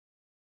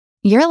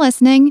You're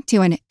listening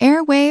to an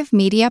Airwave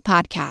Media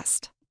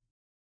Podcast.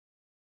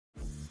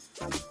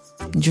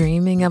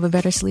 Dreaming of a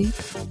better sleep?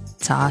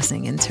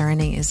 Tossing and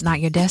turning is not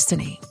your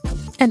destiny.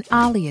 And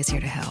Ollie is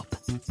here to help.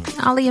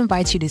 Ollie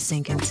invites you to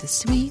sink into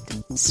sweet,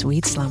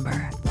 sweet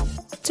slumber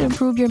to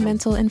improve your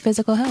mental and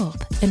physical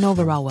health and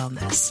overall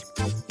wellness.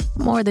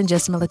 More than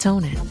just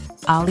melatonin,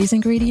 Ollie's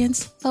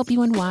ingredients help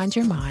you unwind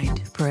your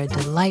mind for a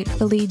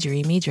delightfully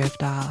dreamy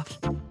drift off.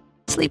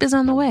 Sleep is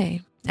on the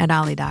way at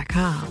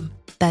Ollie.com.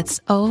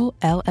 That's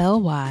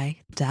OLLY.com.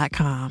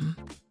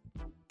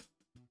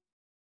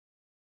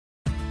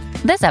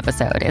 This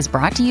episode is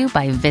brought to you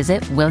by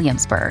Visit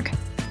Williamsburg.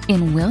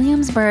 In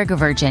Williamsburg,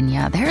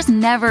 Virginia, there's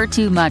never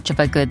too much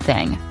of a good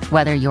thing.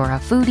 Whether you're a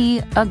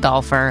foodie, a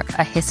golfer,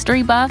 a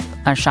history buff,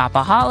 a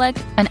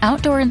shopaholic, an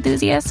outdoor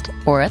enthusiast,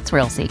 or a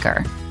thrill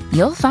seeker,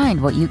 you'll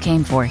find what you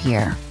came for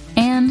here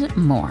and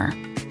more.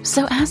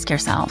 So ask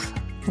yourself,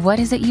 what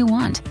is it you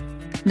want?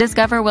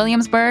 Discover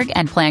Williamsburg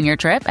and plan your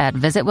trip at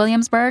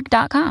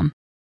visitwilliamsburg.com.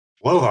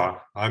 Aloha,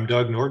 I'm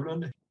Doug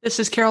Nordman. This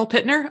is Carol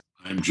Pittner.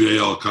 I'm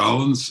J.L.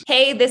 Collins.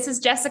 Hey, this is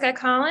Jessica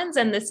Collins,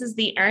 and this is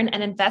the Earn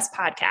and Invest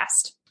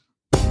podcast.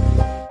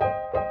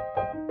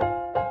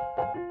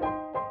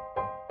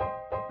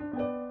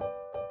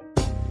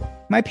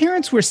 My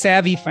parents were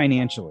savvy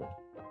financially.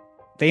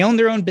 They owned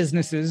their own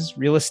businesses,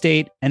 real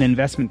estate, and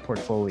investment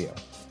portfolio.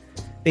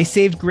 They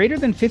saved greater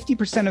than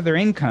 50% of their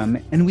income,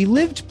 and we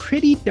lived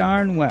pretty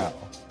darn well.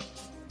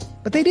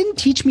 But they didn't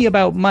teach me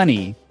about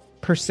money,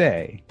 per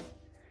se.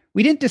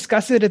 We didn't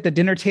discuss it at the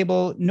dinner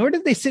table, nor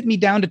did they sit me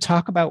down to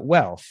talk about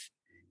wealth.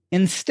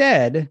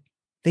 Instead,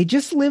 they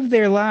just lived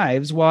their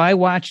lives while I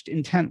watched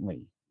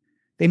intently.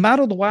 They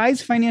modeled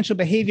wise financial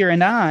behavior,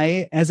 and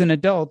I, as an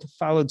adult,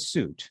 followed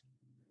suit.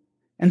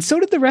 And so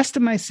did the rest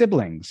of my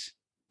siblings,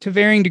 to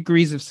varying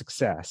degrees of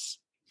success.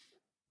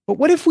 But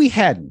what if we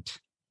hadn't?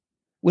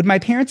 Would my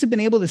parents have been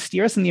able to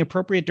steer us in the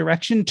appropriate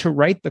direction to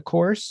right the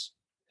course?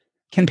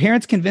 Can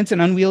parents convince an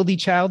unwieldy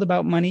child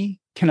about money?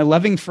 Can a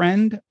loving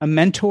friend, a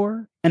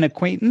mentor, an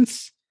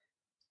acquaintance,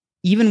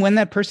 even when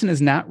that person is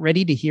not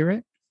ready to hear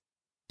it?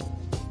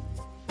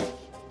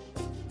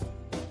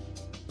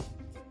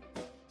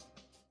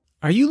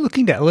 Are you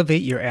looking to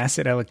elevate your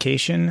asset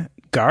allocation,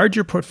 guard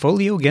your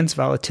portfolio against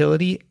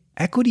volatility?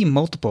 Equity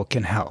Multiple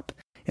can help.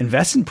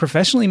 Invest in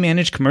professionally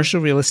managed commercial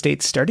real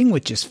estate starting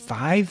with just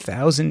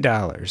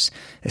 $5,000.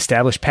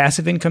 Establish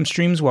passive income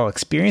streams while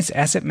experienced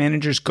asset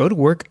managers go to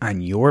work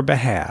on your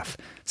behalf.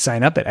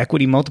 Sign up at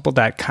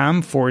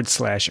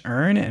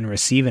equitymultiple.com/earn and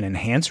receive an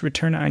enhanced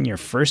return on your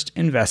first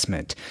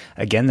investment.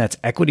 Again, that's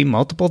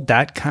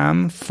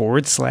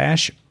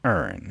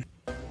equitymultiple.com/earn.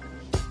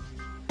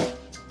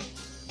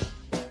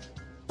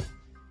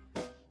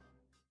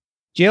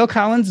 J.L.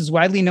 Collins is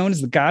widely known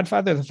as the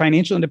godfather of the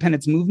financial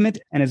independence movement,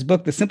 and his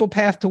book, The Simple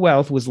Path to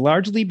Wealth, was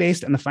largely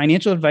based on the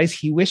financial advice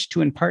he wished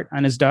to impart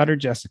on his daughter,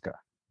 Jessica.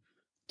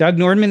 Doug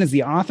Nordman is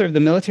the author of The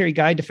Military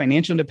Guide to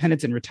Financial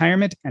Independence and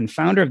Retirement and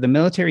founder of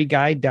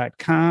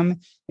themilitaryguide.com.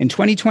 In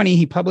 2020,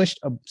 he published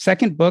a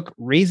second book,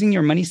 Raising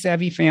Your Money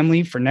Savvy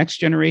Family for Next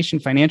Generation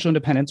Financial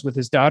Independence, with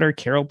his daughter,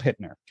 Carol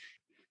Pittner.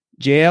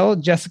 JL,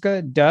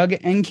 Jessica, Doug,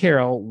 and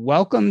Carol,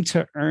 welcome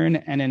to Earn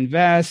and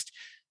Invest.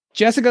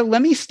 Jessica,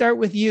 let me start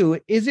with you.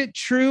 Is it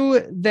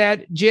true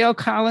that J.L.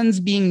 Collins,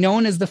 being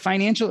known as the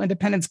financial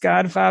independence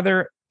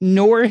godfather,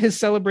 nor his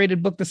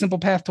celebrated book, The Simple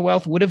Path to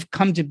Wealth, would have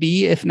come to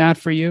be if not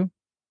for you?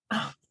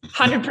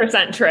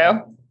 100%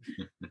 true.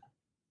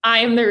 I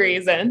am the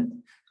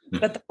reason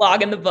that the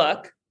blog and the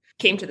book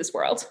came to this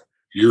world.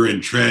 Your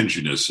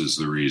intransigence is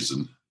the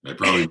reason. I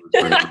probably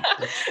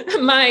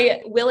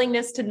My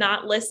willingness to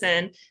not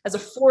listen as a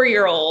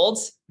 4-year-old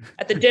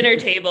at the dinner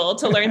table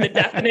to learn the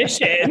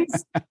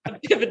definitions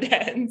of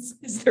dividends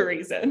is the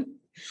reason.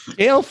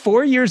 Dale,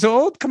 4 years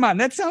old? Come on,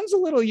 that sounds a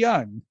little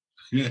young.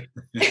 Yeah,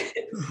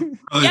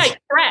 yeah,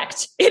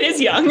 correct. It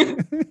is young.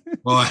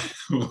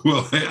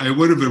 I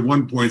would have at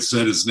one point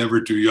said it's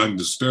never too young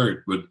to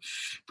start, but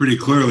pretty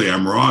clearly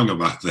I'm wrong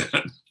about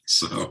that.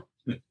 So,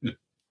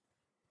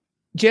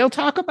 Jail,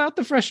 talk about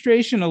the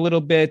frustration a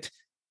little bit.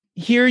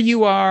 Here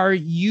you are,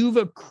 you've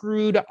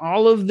accrued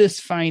all of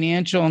this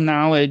financial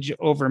knowledge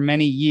over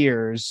many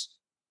years.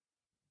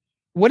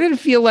 What did it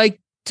feel like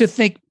to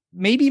think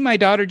maybe my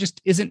daughter just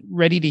isn't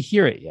ready to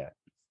hear it yet?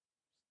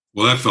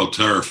 Well, that felt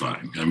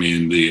terrifying. I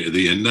mean,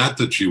 the not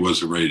that she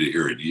wasn't ready to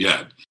hear it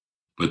yet,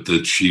 but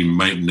that she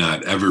might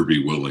not ever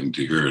be willing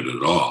to hear it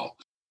at all.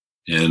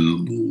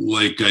 And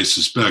like I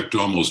suspect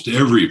almost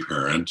every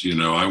parent,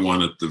 I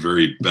wanted the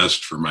very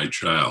best for my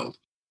child.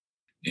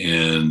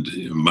 And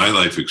my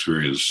life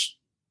experience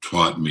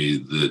taught me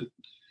that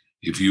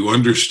if you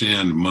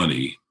understand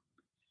money,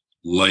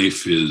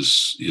 life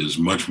is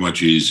much,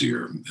 much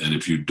easier. And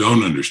if you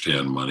don't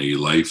understand money,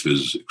 life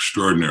is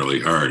extraordinarily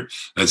hard.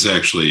 That's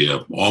actually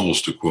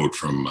almost a quote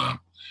from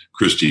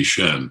Christy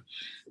Shen.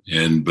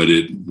 But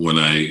when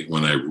I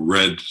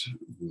read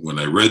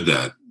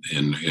that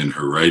in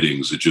her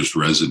writings, it just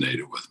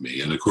resonated with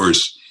me. And of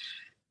course,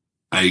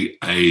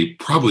 I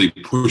probably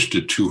pushed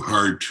it too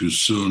hard too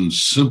soon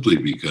simply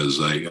because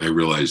I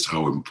realized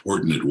how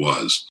important it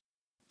was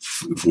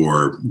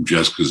for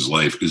Jessica's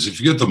life. Because if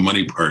you get the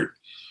money part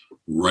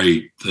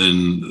right,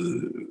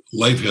 then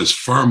life has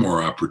far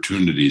more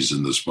opportunities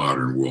in this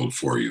modern world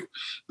for you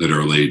that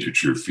are laid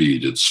at your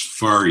feet. It's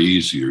far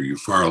easier. You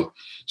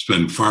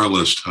spend far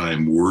less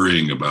time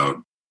worrying about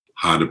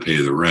how to pay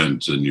the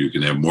rent, and you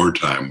can have more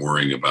time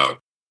worrying about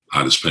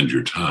how to spend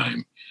your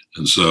time.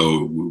 And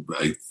so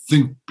I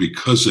think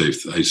because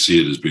I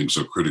see it as being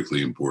so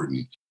critically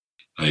important,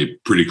 I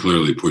pretty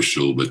clearly pushed a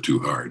little bit too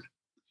hard.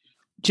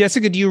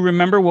 Jessica, do you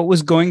remember what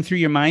was going through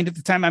your mind at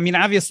the time? I mean,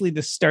 obviously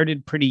this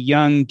started pretty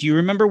young. Do you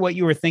remember what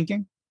you were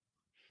thinking?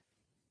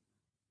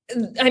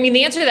 I mean,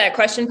 the answer to that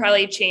question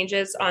probably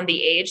changes on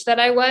the age that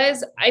I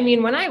was. I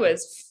mean, when I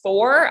was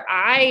 4,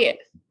 I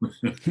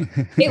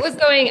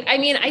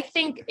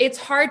think it's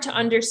hard to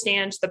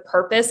understand the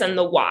purpose and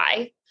the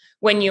why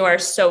when you are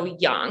so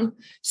young.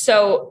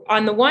 So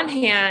on the one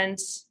hand,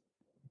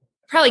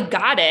 probably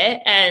got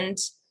it. And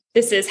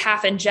this is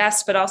half in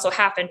jest, but also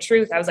half in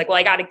truth. I was like, well,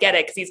 I got to get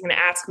it because he's going to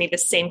ask me the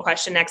same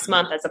question next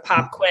month as a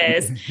pop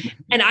quiz.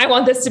 And I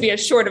want this to be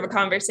as short of a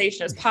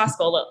conversation as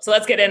possible. So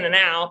let's get in and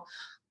out.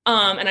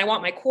 And I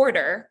want my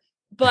quarter.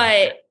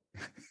 But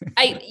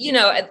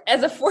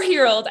as a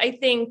 4-year-old, I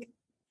think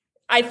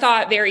I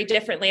thought very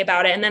differently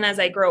about it. And then as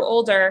I grow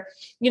older,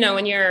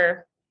 when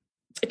you're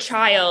a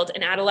child,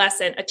 an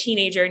adolescent, a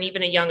teenager, and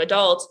even a young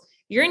adult,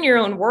 you're in your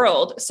own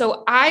world.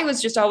 So I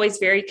was just always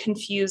very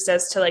confused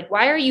as to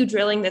why are you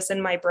drilling this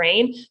in my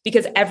brain?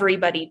 Because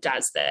everybody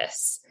does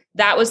this.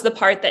 That was the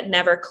part that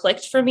never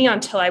clicked for me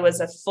until I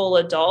was a full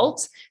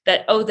adult,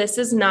 that, oh, this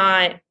is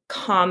not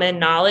common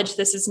knowledge.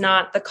 This is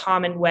not the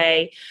common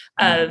way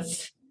of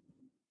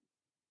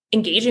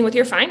engaging with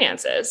your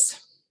finances.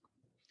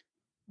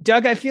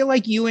 Doug, I feel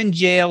like you and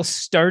Jael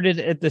started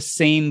at the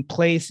same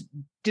place.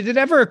 Did it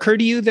ever occur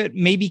to you that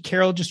maybe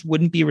Carol just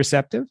wouldn't be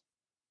receptive?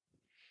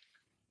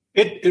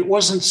 It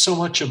wasn't so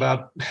much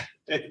about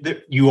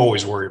that. You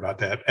always worry about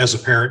that. As a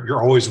parent,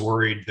 you're always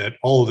worried that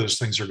all of those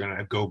things are going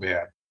to go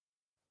bad.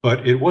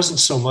 But it wasn't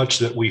so much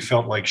that we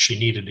felt like she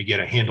needed to get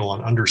a handle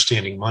on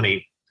understanding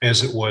money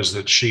as it was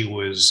that she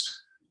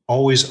was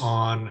always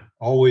on,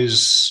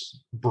 always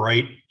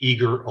bright,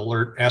 eager,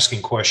 alert,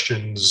 asking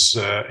questions.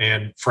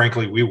 And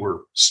frankly, we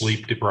were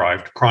sleep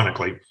deprived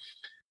chronically.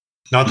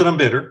 Not that I'm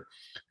bitter,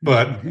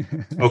 but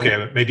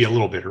okay, maybe a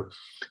little bitter.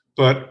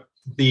 But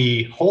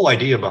the whole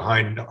idea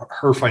behind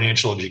her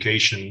financial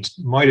education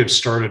might have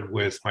started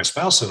with my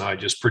spouse and I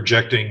just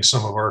projecting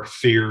some of our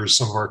fears,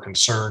 some of our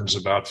concerns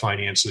about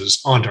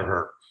finances onto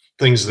her.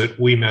 Things that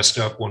we messed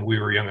up when we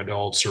were young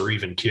adults or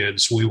even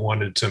kids. We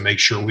wanted to make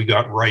sure we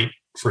got right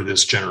for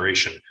this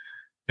generation.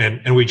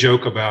 And we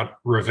joke about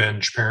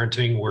revenge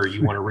parenting, where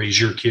you want to raise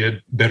your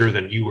kid better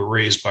than you were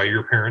raised by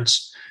your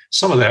parents.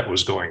 Some of that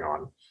was going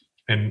on.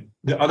 And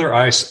the other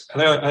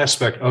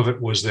aspect of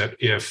it was that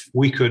if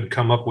we could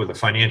come up with a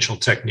financial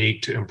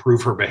technique to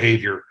improve her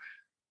behavior,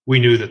 we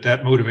knew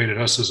that motivated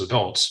us as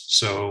adults.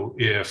 So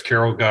if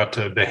Carol got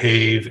to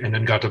behave and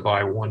then got to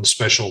buy one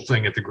special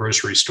thing at the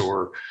grocery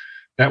store,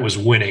 that was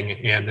winning,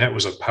 and that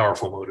was a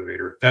powerful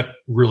motivator. That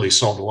really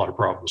solved a lot of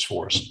problems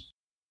for us.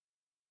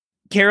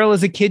 Carol,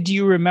 as a kid, do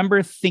you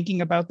remember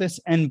thinking about this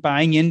and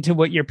buying into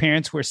what your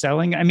parents were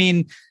selling? I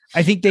mean,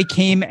 I think they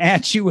came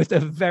at you with a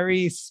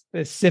very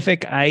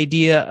specific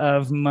idea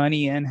of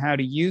money and how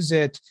to use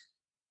it.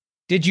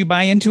 Did you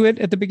buy into it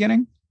at the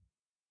beginning?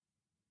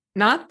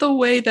 Not the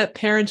way that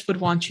parents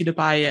would want you to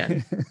buy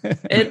in.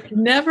 It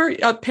never,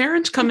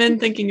 parents come in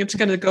thinking it's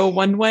going to go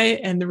one way.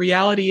 And the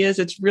reality is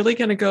it's really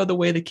going to go the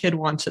way the kid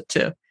wants it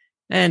to.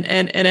 And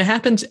it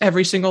happens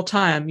every single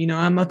time.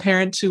 I'm a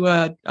parent to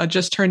a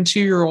just turned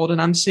 2-year-old,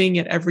 and I'm seeing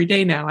it every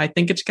day now. I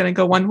think it's going to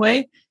go one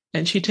way,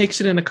 and she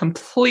takes it in a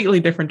completely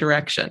different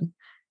direction.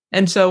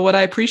 And so what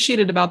I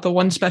appreciated about the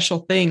one special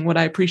thing, what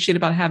I appreciate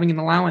about having an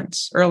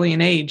allowance early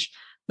in age,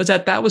 was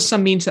that was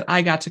some means that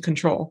I got to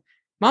control.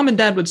 Mom and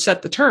dad would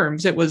set the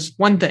terms. It was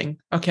one thing.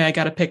 Okay, I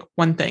got to pick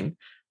one thing.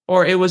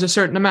 Or it was a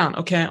certain amount.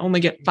 Okay, I only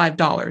get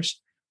 $5.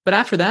 But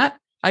after that,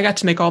 I got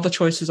to make all the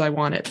choices I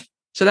wanted.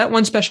 So that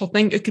one special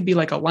thing, it could be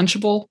like a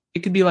Lunchable. It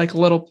could be like a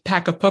little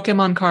pack of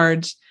Pokemon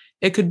cards.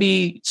 It could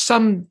be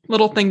some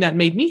little thing that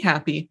made me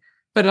happy,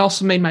 but it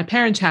also made my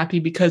parents happy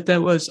because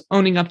that was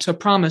owning up to a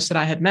promise that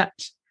I had met.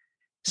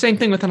 Same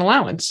thing with an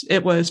allowance.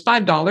 It was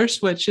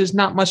 $5, which is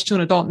not much to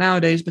an adult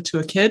nowadays, but to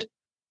a kid,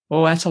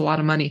 oh, that's a lot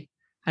of money.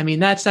 I mean,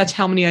 that's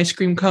how many ice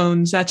cream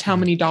cones. That's how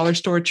many dollar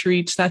store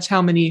treats. That's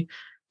how many.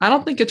 I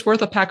don't think it's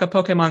worth a pack of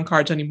Pokemon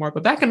cards anymore.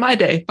 But back in my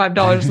day,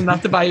 $5 was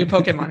enough to buy you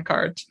Pokemon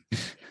cards.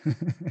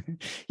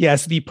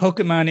 Yes, the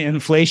Pokemon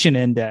inflation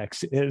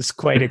index is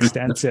quite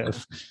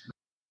extensive.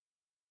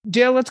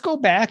 Jael, let's go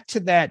back to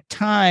that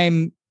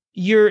time.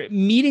 You're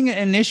meeting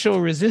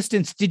initial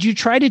resistance. Did you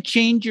try to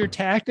change your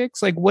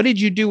tactics? Like, what did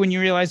you do when you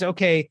realized,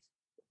 okay,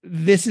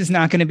 this is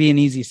not going to be an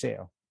easy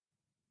sale?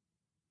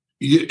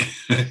 Yeah,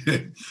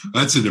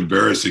 that's an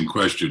embarrassing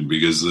question,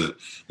 because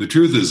the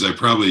truth is I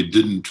probably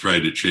didn't try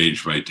to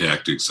change my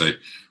tactics. I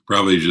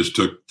probably just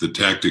took the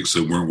tactics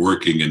that weren't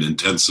working and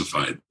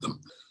intensified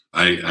them.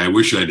 I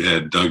wish I'd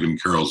had Doug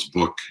and Carol's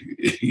book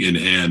in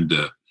hand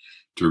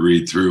to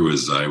read through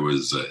as I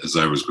was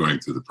going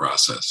through the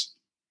process.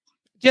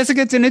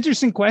 Jessica, it's an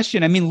interesting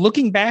question. I mean,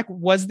 looking back,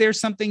 was there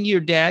something your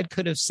dad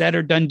could have said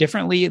or done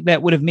differently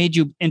that would have made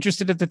you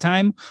interested at the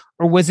time?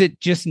 Or was it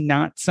just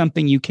not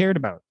something you cared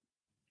about?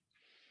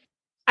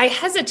 I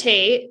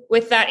hesitate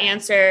with that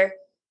answer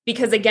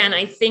because, again,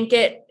 I think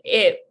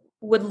it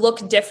would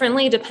look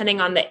differently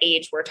depending on the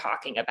age we're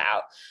talking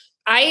about.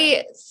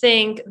 I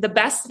think the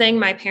best thing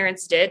my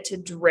parents did to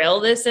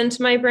drill this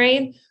into my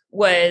brain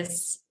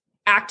was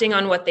acting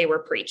on what they were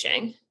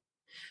preaching.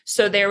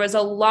 So there was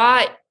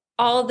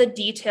all the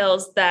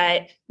details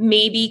that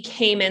maybe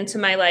came into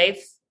my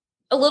life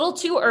a little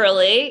too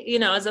early,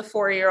 as a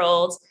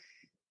 4-year-old,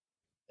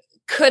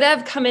 could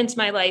have come into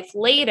my life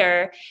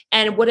later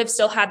and would have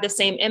still had the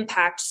same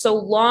impact. So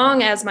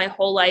long as my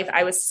whole life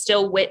I was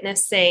still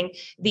witnessing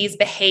these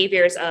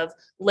behaviors of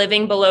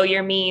living below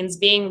your means,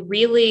 being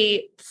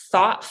really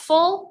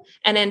thoughtful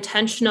and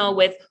intentional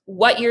with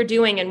what you're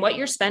doing and what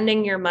you're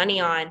spending your money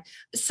on.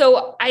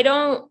 So I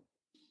don't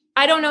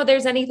know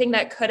there's anything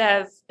that could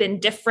have been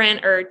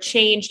different or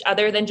changed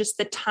other than just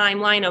the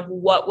timeline of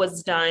what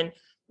was done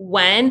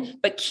when,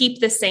 but keep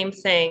the same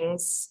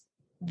things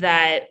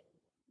that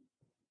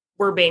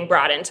were being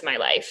brought into my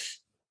life.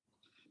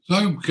 So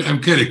I'm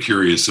kind of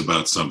curious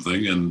about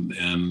something.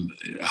 And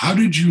how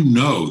did you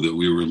know that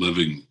we were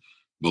living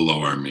below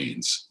our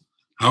means?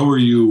 How were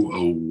you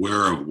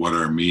aware of what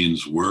our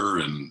means were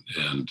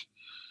and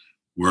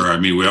where,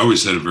 we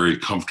always had a very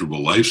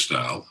comfortable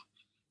lifestyle.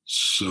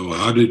 So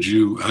how did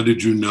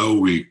you know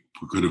we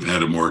could have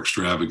had a more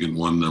extravagant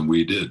one than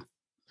we did?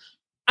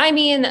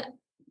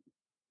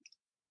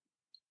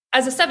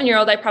 As a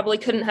 7-year-old, I probably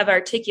couldn't have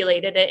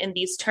articulated it in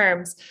these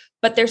terms,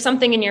 but there's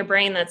something in your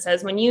brain that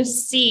says when you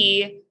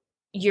see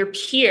your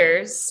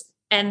peers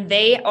and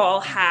they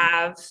all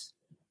have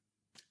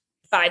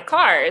 5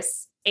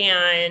 cars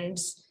and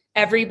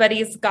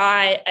everybody's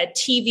got a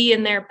TV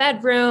in their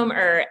bedroom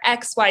or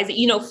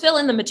XYZ, fill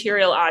in the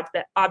material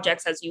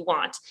objects as you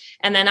want.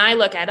 And then I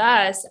look at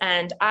us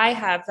and I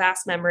have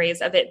vast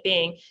memories of it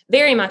being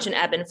very much an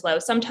ebb and flow.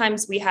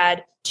 Sometimes we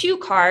had 2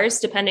 cars,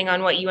 depending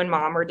on what you and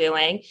mom were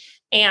doing.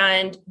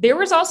 And there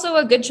was also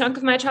a good chunk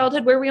of my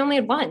childhood where we only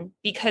had 1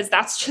 because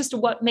that's just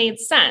what made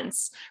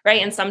sense,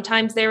 right? And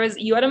sometimes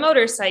you had a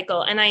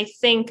motorcycle. And I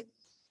think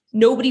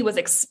nobody was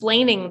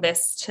explaining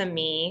this to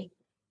me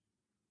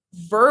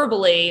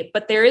verbally,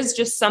 but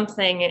there's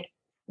something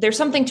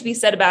to be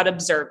said about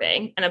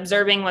observing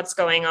what's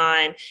going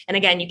on. And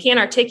again, you can't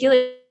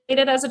articulate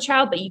it as a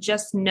child, but you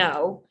just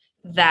know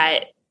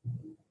that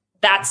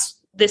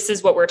this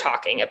is what we're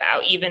talking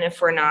about, even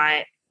if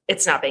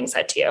it's not being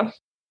said to you.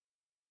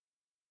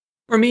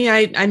 For me,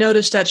 I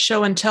noticed that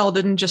show and tell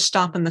didn't just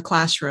stop in the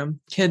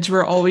classroom. Kids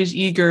were always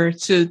eager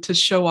to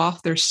show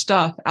off their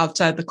stuff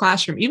outside the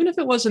classroom, even if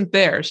it wasn't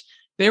theirs.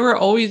 They were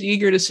always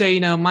eager to say,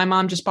 my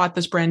mom just bought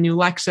this brand new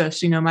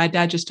Lexus. My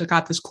dad just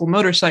got this cool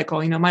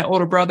motorcycle. My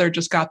older brother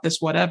just got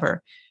this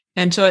whatever.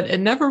 And so it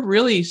never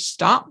really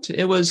stopped.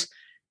 There was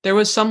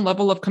some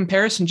level of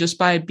comparison just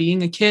by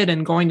being a kid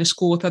and going to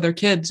school with other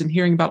kids and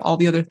hearing about all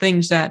the other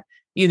things that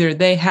either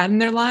they had in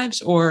their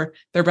lives or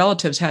their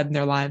relatives had in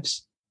their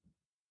lives.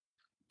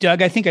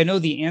 Doug, I think I know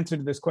the answer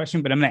to this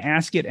question, but I'm going to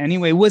ask it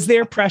anyway. Was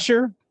there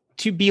pressure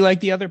to be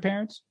like the other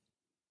parents?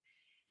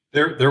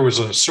 There was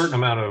a certain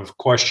amount of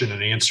question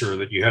and answer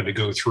that you had to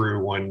go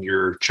through when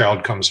your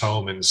child comes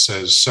home and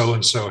says,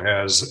 so-and-so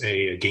has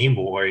a Game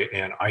Boy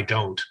and I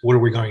don't. What are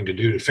we going to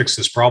do to fix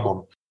this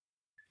problem?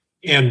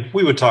 And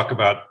we would talk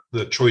about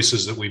the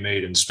choices that we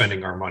made in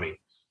spending our money.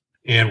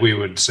 And we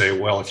would say,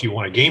 well, if you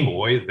want a Game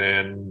Boy,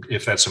 then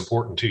if that's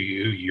important to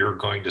you, you're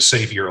going to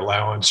save your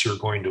allowance, you're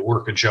going to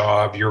work a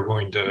job, you're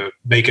going to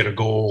make it a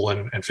goal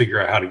and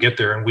figure out how to get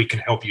there, and we can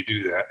help you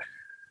do that.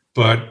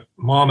 But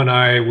mom and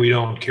I, we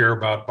don't care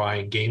about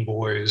buying Game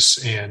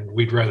Boys, and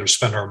we'd rather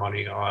spend our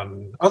money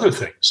on other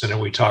things. And then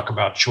we talk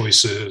about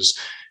choices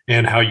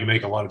and how you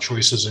make a lot of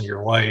choices in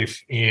your life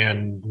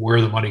and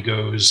where the money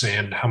goes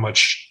and how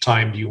much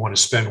time do you want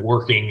to spend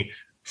working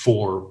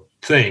for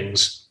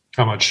things.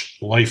 How much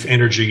life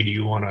energy do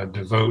you want to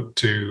devote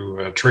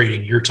to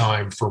trading your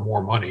time for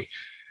more money?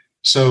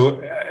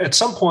 So at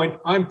some point,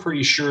 I'm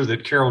pretty sure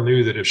that Carol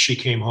knew that if she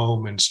came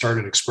home and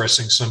started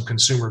expressing some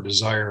consumer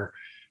desire,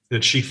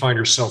 that she'd find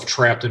herself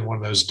trapped in one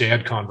of those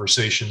dad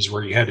conversations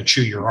where you had to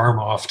chew your arm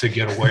off to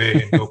get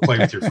away and go play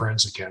with your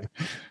friends again.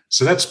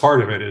 So that's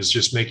part of it, is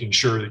just making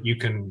sure that you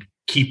can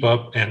keep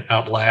up and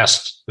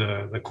outlast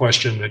the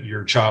question that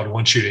your child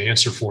wants you to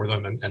answer for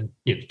them and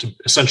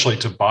essentially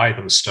to buy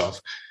them stuff.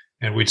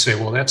 And we'd say,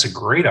 well, that's a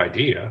great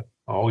idea.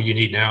 All you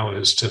need now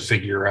is to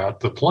figure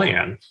out the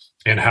plan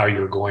and how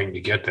you're going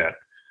to get that.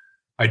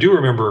 I do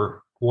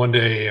remember one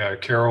day,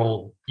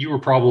 Carol, you were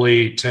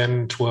probably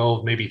 10,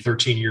 12, maybe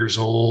 13 years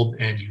old,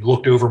 and you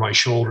looked over my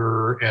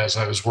shoulder as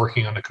I was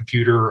working on the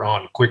computer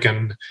on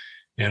Quicken,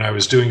 and I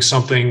was doing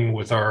something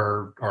with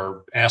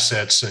our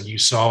assets, and you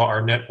saw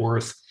our net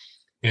worth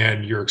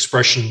And your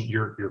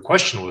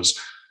question was,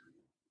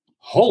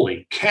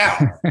 holy cow,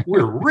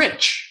 we're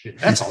rich.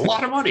 That's a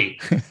lot of money.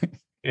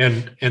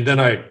 And then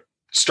I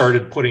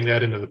started putting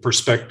that into the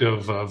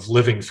perspective of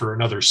living for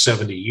another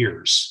 70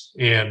 years.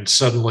 And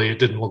suddenly it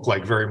didn't look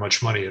like very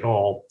much money at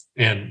all.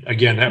 And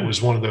again, that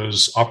was one of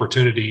those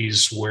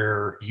opportunities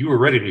where you were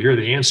ready to hear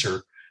the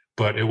answer,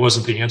 but it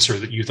wasn't the answer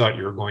that you thought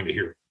you were going to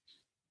hear.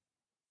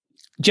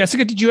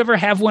 Jessica, did you ever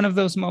have one of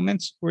those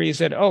moments where you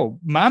said, oh,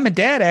 mom and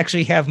dad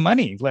actually have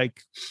money?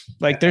 Like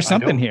there's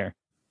something here.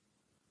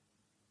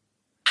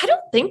 I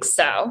don't think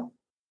so.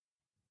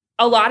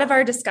 A lot of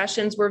our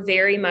discussions were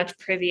very much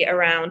privy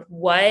around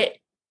what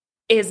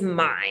is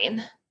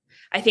mine.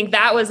 I think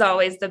that was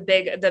always the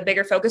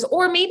bigger focus.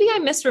 Or maybe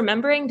I'm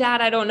misremembering,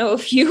 Dad. I don't know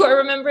if you are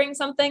remembering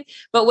something,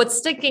 but what's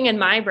sticking in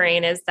my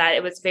brain is that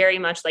it was very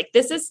much like,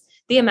 this is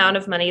the amount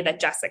of money that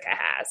Jessica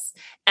has.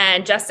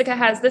 And Jessica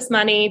has this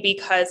money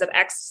because of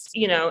X,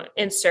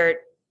 insert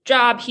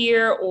job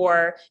here,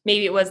 or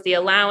maybe it was the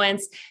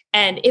allowance.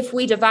 And if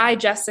we divide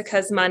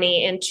Jessica's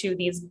money into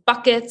these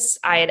buckets,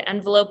 I had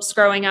envelopes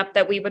growing up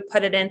that we would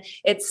put it in,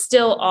 it's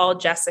still all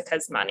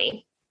Jessica's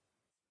money.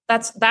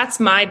 That's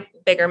my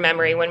bigger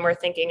memory when we're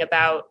thinking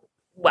about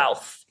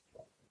wealth.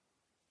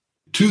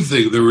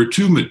 There were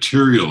two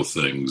material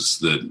things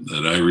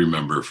that I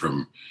remember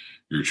from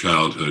your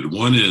childhood.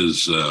 One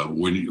is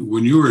when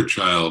you were a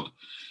child,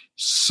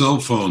 cell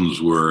phones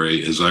were,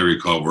 as I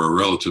recall, were a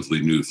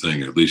relatively new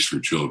thing, at least for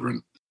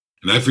children.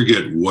 And I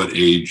forget what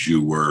age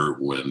you were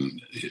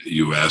when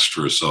you asked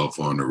for a cell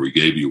phone or we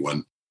gave you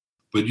one,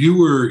 but you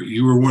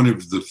were one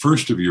of the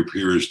first of your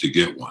peers to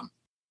get one.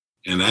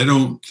 And I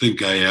don't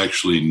think I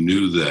actually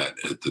knew that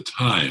at the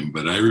time,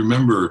 but I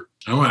remember,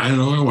 I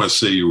want to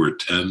say you were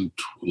 10,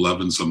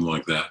 11, something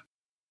like that.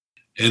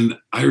 And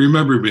I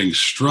remember being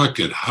struck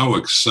at how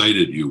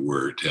excited you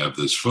were to have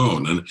this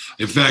phone. And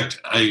in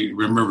fact, I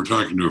remember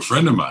talking to a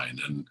friend of mine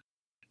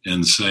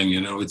and saying,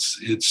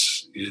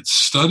 it's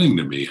stunning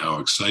to me how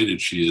excited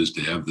she is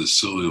to have this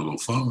silly little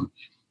phone.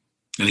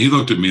 And he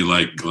looked at me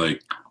like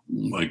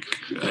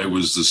I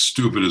was the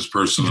stupidest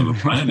person on the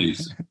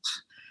planet.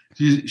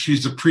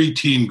 She's a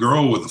preteen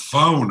girl with a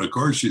phone. Of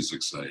course she's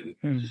excited.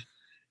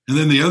 And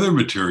then the other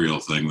material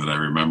thing that I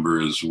remember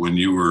is when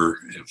you were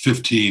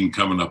 15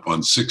 coming up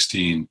on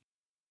 16,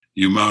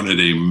 you mounted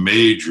a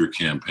major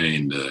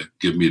campaign to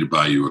get me to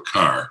buy you a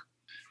car.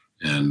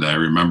 And I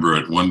remember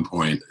at one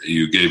point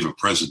you gave a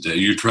presentation.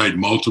 You tried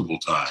multiple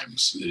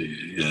times.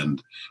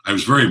 And I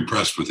was very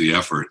impressed with the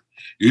effort.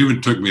 You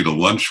even took me to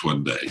lunch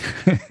one day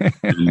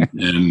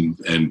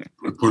and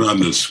put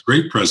on this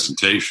great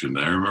presentation.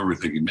 I remember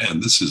thinking, man,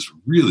 this is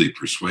really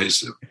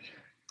persuasive.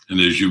 And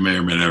as you may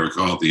or may not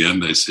recall, at the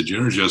end, I said,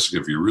 Jessica,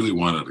 if you really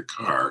wanted a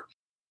car,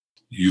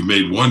 you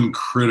made one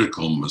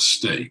critical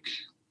mistake.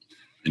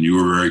 And you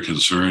were very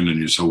concerned.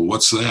 And you said, well,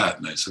 what's that?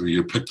 And I said, well,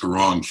 you picked the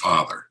wrong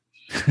father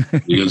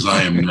because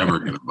I am never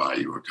going to buy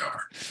you a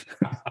car.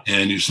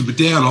 And you said, but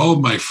Dad, all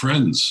of my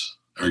friends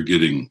are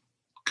getting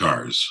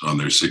cars on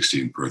their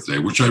 16th birthday,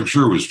 which I'm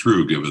sure was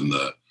true given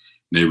the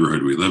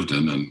neighborhood we lived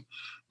in. And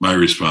my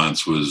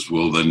response was,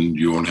 well, then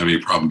you won't have any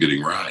problem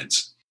getting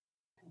rides.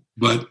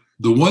 But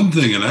the one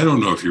thing, and I don't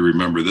know if you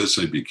remember this,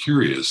 I'd be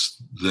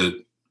curious,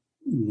 that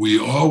we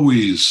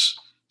always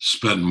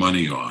spent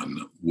money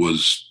on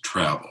was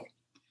travel.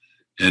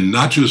 And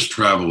not just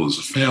travel as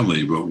a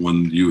family, but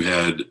when you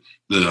had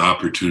the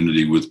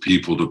opportunity with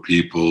People to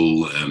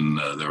People, and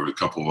there were a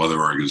couple of other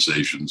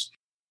organizations,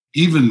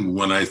 even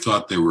when I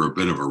thought they were a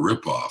bit of a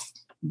ripoff,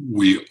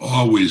 we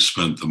always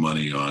spent the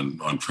money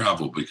on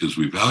travel because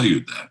we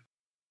valued that.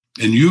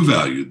 And you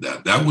valued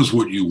that. That was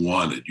what you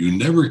wanted. You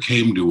never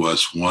came to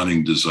us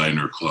wanting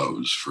designer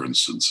clothes, for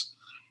instance,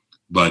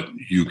 but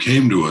you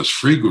came to us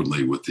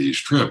frequently with these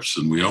trips,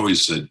 and we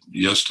always said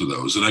yes to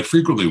those. And I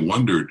frequently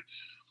wondered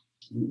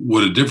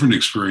what a different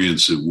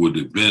experience it would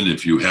have been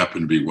if you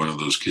happened to be one of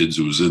those kids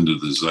who was into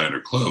designer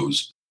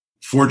clothes.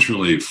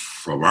 Fortunately,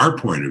 from our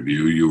point of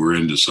view, you were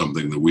into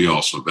something that we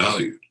also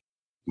valued,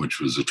 which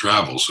was the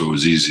travel. So it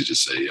was easy to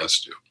say yes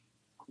to.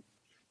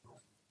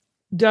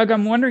 Doug,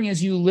 I'm wondering,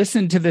 as you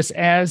listen to this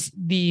as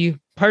the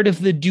part of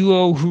the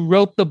duo who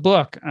wrote the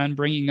book on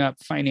bringing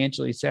up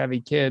financially savvy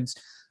kids,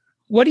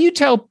 what do you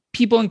tell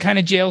people in kind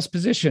of Jail's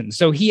position?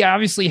 So he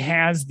obviously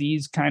has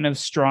these kind of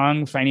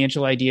strong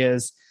financial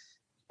ideas.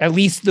 At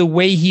least the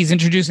way he's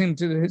introducing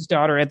to his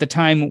daughter at the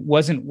time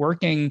wasn't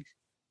working.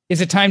 Is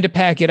it time to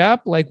pack it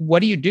up? Like, what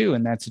do you do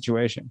in that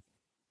situation?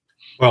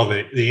 Well,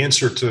 the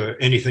answer to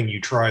anything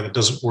you try that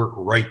doesn't work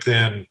right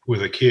then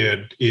with a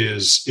kid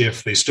is,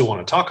 if they still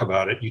want to talk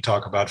about it, you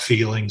talk about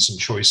feelings and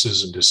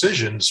choices and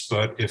decisions.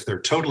 But if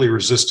they're totally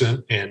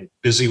resistant and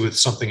busy with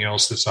something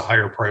else that's a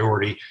higher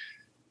priority,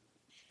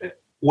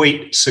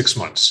 wait 6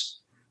 months.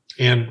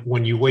 And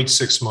when you wait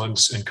 6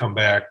 months and come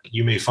back,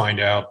 you may find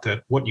out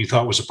that what you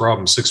thought was a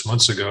problem 6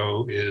 months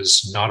ago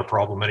is not a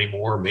problem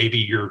anymore. Maybe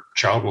your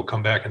child will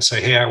come back and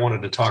say, hey, I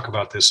wanted to talk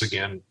about this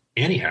again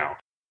anyhow.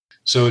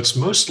 So it's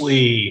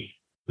mostly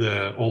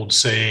the old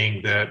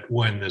saying that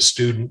when the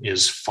student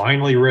is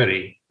finally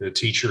ready, the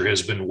teacher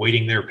has been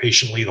waiting there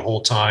patiently the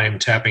whole time,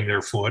 tapping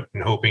their foot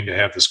and hoping to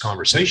have this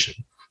conversation.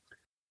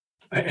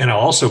 And I'll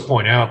also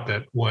point out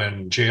that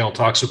when JL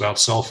talks about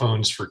cell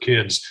phones for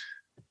kids,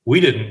 we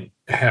didn't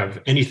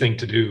have anything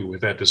to do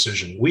with that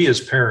decision. We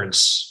as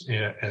parents,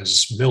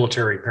 as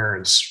military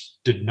parents,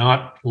 did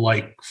not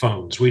like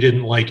phones. We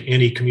didn't like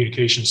any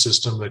communication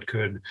system that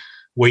could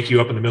wake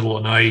you up in the middle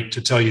of the night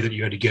to tell you that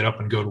you had to get up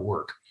and go to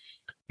work.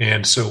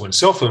 And so when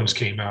cell phones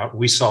came out,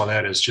 we saw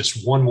that as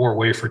just one more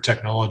way for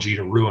technology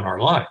to ruin our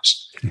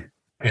lives.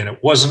 And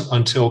it wasn't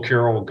until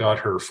Carol got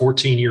her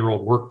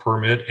 14-year-old work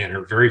permit and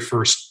her very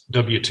first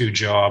W-2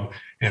 job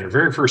and her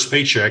very first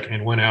paycheck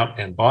and went out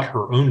and bought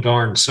her own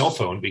darn cell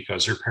phone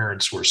because her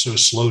parents were so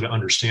slow to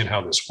understand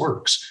how this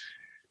works.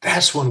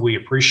 That's when we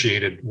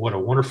appreciated what a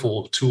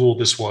wonderful tool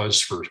this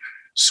was for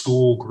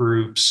school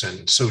groups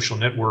and social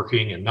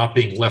networking and not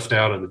being left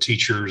out of the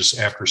teachers'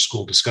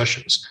 after-school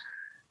discussions.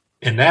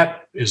 And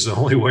that is the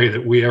only way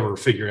that we ever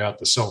figured out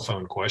the cell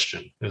phone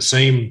question. The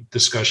same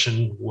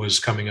discussion was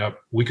coming up,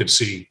 we could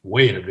see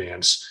way in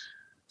advance,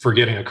 for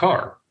getting a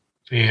car.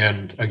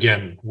 And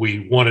again,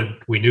 we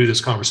knew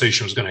this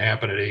conversation was going to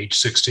happen at age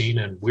 16,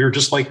 and we were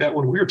just like that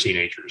when we were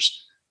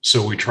teenagers.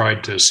 So we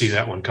tried to see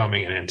that one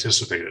coming and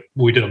anticipate it.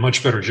 We did a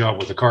much better job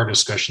with the car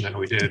discussion than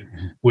we did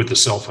with the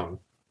cell phone.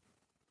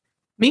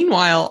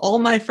 Meanwhile, all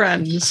my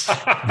friends,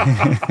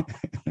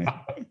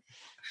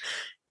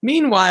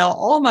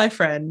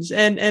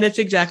 and it's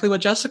exactly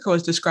what Jessica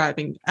was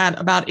describing. At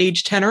about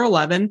age 10 or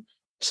 11,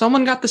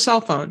 someone got the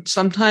cell phone.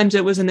 Sometimes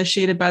it was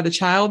initiated by the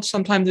child.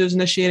 Sometimes it was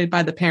initiated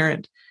by the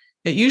parent.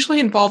 It usually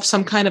involves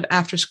some kind of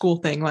after school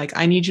thing, like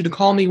I need you to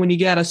call me when you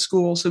get out of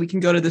school so we can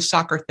go to the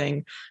soccer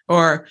thing.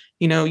 Or,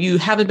 you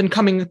haven't been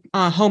coming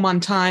home on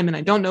time and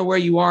I don't know where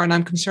you are and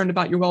I'm concerned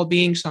about your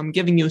well-being, so I'm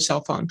giving you a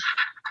cell phone.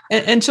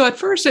 And so at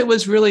first it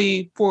was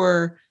really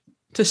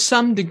to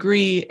some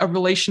degree, a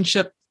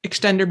relationship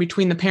extender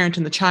between the parent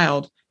and the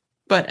child.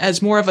 But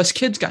as more of us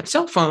kids got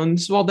cell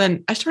phones, well,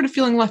 then I started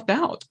feeling left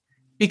out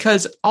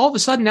because all of a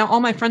sudden now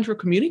all my friends were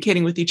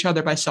communicating with each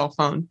other by cell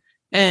phone.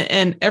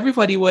 And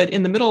everybody would,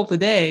 in the middle of the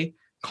day,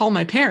 call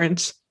my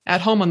parents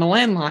at home on the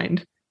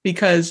landline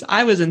because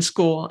I was in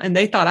school and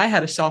they thought I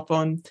had a cell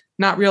phone,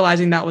 not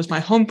realizing that was my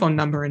home phone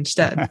number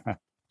instead.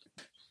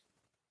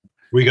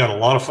 We got a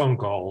lot of phone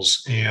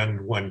calls.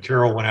 And when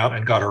Carol went out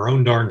and got her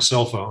own darn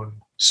cell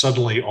phone,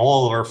 suddenly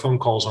all of our phone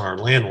calls on our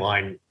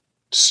landline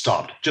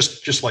stopped.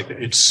 Just like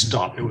that. It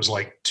stopped. It was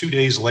like 2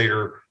 days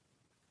later,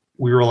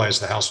 we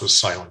realized the house was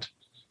silent.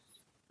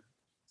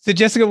 So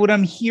Jessica, what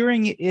I'm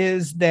hearing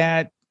is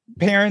that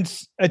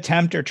parents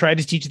attempt or try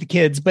to teach the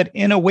kids, but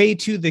in a way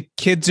too, the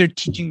kids are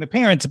teaching the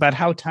parents about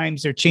how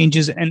times are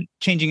changing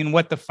and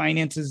what the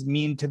finances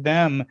mean to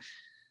them.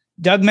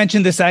 Doug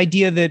mentioned this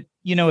idea that,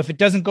 if it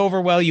doesn't go over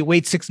well, you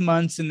wait 6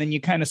 months and then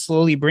you kind of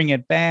slowly bring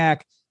it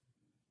back.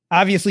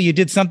 Obviously you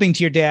did something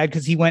to your dad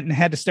because he went and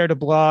had to start a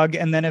blog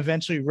and then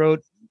eventually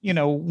wrote,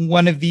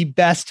 one of the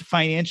best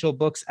financial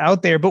books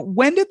out there. But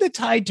when did the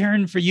tide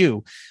turn for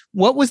you?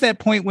 What was that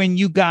point when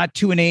you got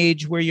to an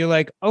age where you're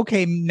like,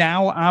 okay,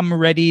 now I'm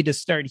ready to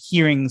start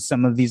hearing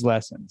some of these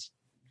lessons?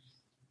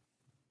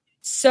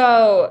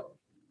 So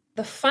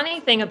the funny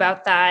thing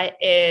about that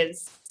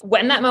is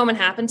when that moment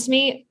happened to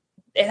me,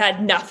 it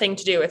had nothing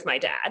to do with my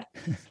dad.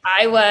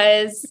 I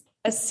was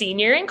a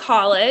senior in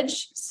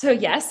college. So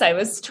yes, I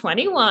was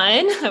 21.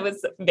 I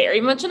was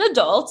very much an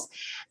adult.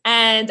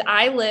 And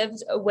I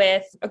lived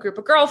with a group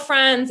of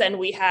girlfriends and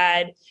we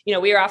had,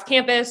 we were off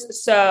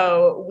campus.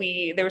 So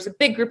there was a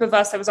big group of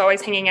us that was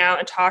always hanging out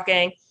and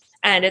talking,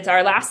 and it's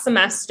our last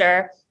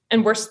semester.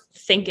 And we're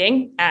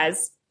thinking,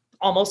 as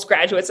almost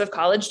graduates of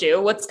college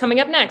do, what's coming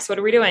up next? What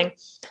are we doing?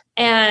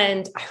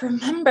 And I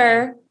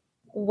remember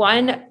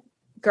one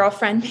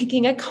girlfriend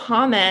making a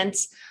comment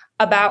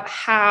about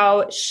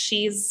how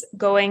she's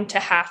going to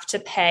have to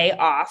pay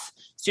off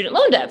student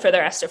loan debt for the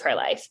rest of her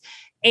life.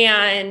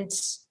 And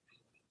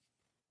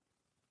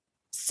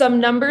some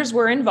numbers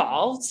were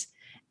involved.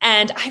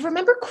 And I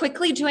remember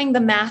quickly doing the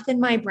math in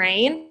my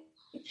brain.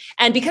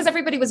 And because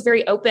everybody was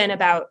very open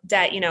about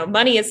debt,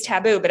 money is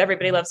taboo, but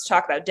everybody loves to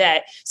talk about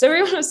debt. So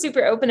everyone was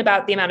super open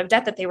about the amount of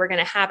debt that they were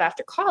going to have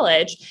after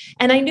college.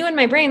 And I knew in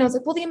my brain, I was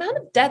like, well, the amount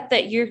of debt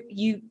that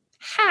you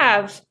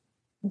have,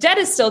 debt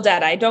is still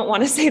debt. I don't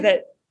want to say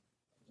that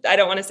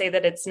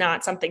it's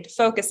not something to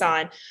focus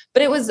on,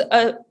 but it was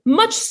a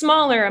much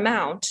smaller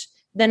amount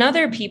than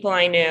other people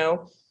I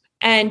knew.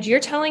 And you're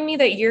telling me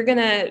that you're going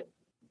to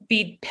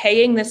be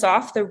paying this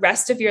off the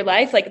rest of your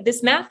life? Like,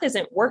 this math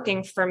isn't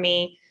working for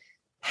me.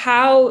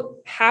 How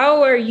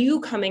are you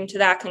coming to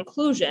that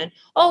conclusion?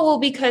 Oh, well,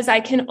 because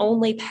I can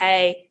only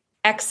pay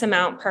X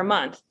amount per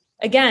month.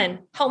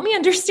 Again, help me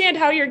understand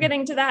how you're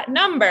getting to that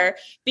number,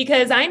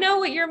 because I know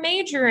what you're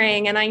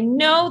majoring and I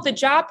know the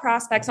job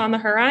prospects on the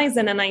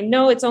horizon and I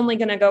know it's only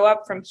going to go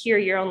up from here.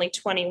 You're only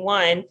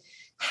 21.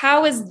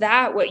 How is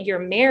that what you're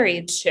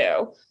married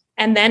to?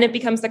 And then it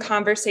becomes the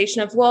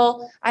conversation of,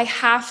 well, I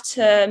have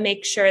to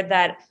make sure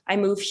that I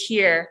move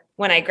here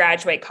when I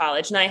graduate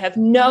college and I have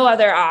no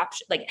other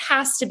option. Like, it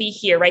has to be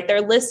here, right?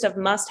 Their list of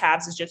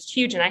must-haves is just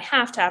huge. And I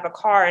have to have a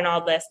car and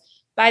all this.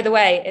 By the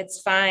way,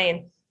 it's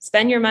fine.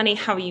 Spend your money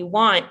how you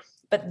want.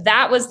 But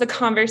that was the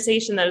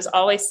conversation that has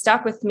always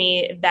stuck with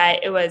me,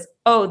 that it was,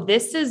 oh,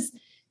 this is,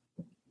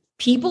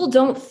 people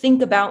don't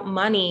think about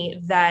money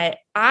that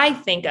I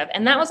think of.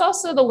 And that was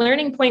also the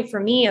learning point for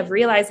me of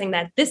realizing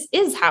that this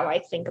is how I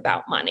think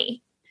about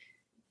money.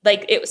 So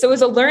it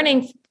was a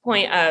learning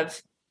point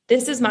of,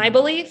 this is my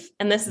belief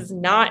and this is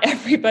not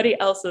everybody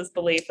else's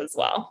belief as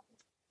well.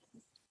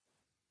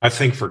 I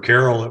think for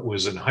Carol, it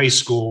was in high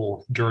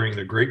school during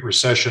the Great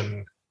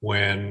Recession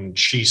when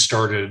she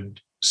started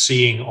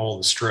seeing all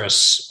the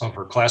stress of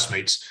her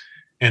classmates.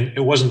 And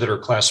it wasn't that her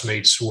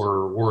classmates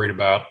were worried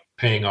about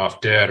paying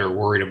off debt or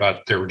worried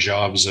about their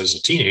jobs as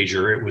a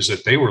teenager. It was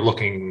that they were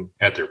looking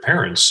at their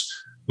parents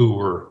who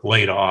were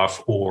laid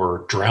off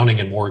or drowning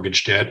in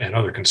mortgage debt and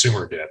other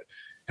consumer debt.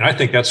 And I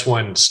think that's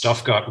when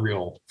stuff got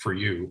real for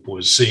you,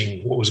 was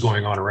seeing what was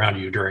going on around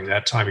you during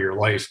that time of your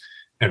life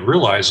and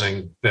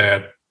realizing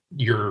that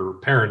your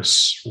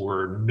parents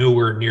were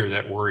nowhere near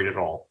that worried at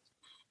all.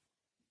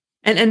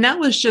 And that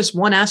was just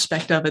one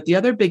aspect of it. The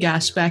other big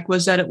aspect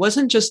was that it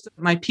wasn't just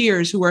my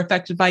peers who were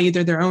affected by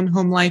either their own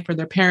home life or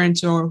their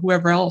parents or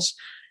whoever else.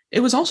 It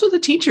was also the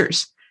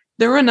teachers.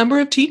 There were a number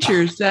of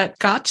teachers that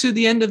got to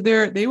the end of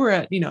they were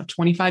at,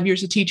 25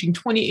 years of teaching,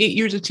 28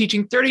 years of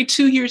teaching,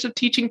 32 years of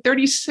teaching,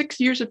 36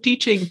 years of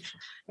teaching.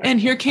 And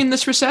here came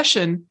this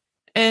recession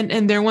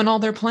and there went all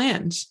their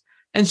plans.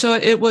 And so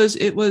it was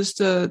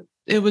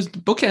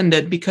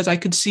bookended, because I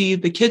could see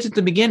the kids at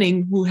the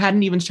beginning who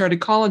hadn't even started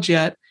college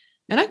yet.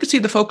 And I could see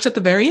the folks at the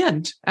very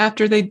end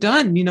after they'd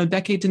done,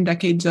 decades and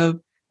decades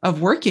of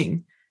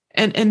working.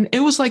 And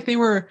it was like they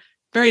were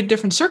very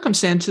different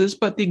circumstances,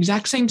 but the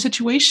exact same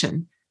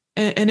situation.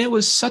 And it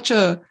was such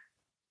an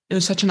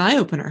eye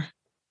opener.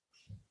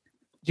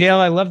 JL,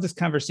 I love this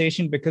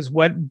conversation because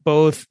what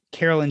both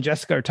Carol and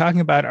Jessica are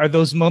talking about are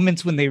those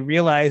moments when they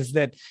realize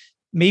that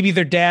maybe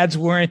their dads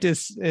weren't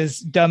as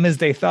dumb as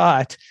they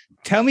thought.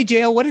 Tell me,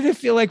 JL, what did it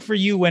feel like for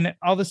you when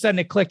all of a sudden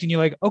it clicked and you're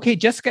like, okay,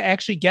 Jessica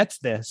actually gets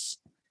this.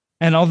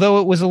 And although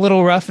it was a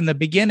little rough in the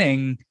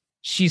beginning,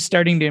 she's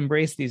starting to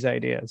embrace these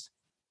ideas.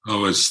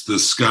 Oh, it's the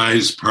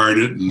skies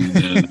parted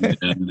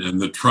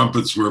and the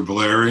trumpets were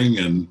blaring.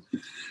 And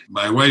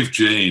my wife,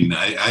 Jane,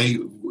 I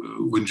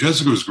when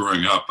Jessica was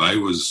growing up, I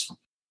was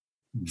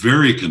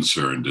very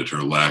concerned at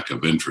her lack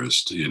of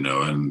interest,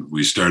 and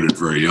we started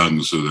very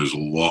young. So there's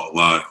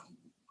a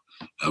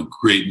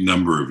great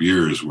number of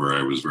years where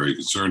I was very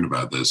concerned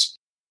about this.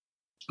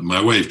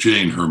 My wife,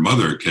 Jane, her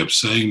mother, kept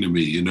saying to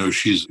me,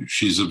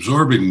 she's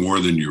absorbing more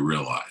than you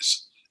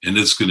realize, and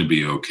it's going to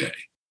be okay.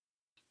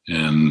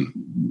 And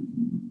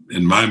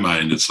in my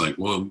mind, it's like,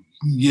 well,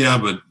 yeah,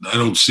 but I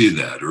don't see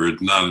that, or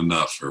it's not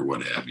enough, or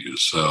what have you.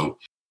 So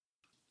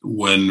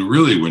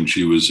when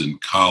she was in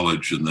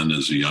college and then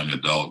as a young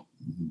adult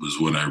was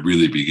when I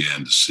really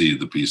began to see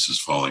the pieces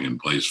falling in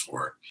place for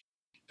her.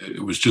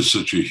 It was just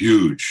such a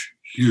huge,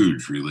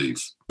 huge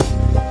relief.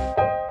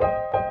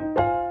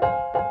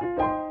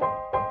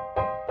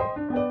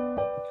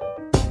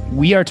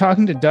 We are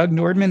talking to Doug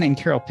Nordman and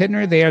Carol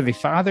Pittner. They are the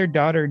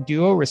father-daughter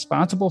duo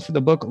responsible for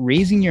the book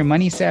Raising Your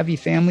Money-Savvy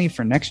Family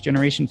for Next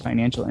Generation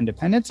Financial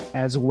Independence,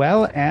 as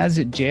well as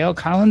JL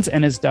Collins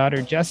and his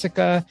daughter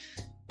Jessica.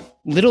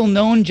 Little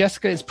known,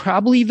 Jessica is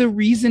probably the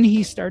reason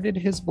he started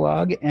his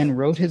blog and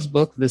wrote his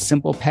book, The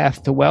Simple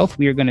Path to Wealth.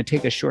 We are going to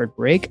take a short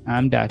break.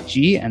 I'm Dot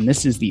G, and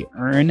this is the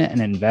Earn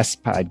and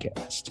Invest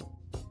podcast.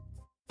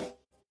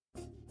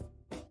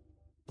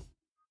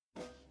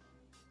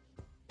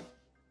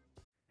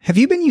 Have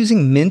you been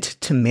using Mint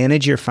to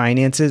manage your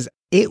finances?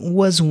 It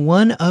was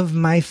one of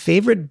my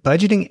favorite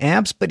budgeting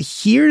apps, but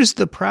here's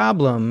the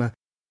problem.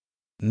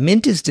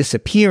 Mint is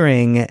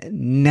disappearing.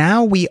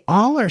 Now we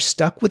all are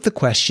stuck with the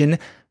question,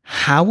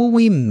 how will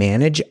we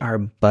manage our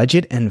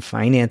budget and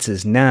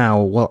finances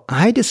now? Well,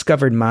 I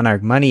discovered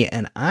Monarch Money,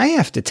 and I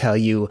have to tell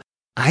you,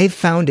 I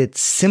found it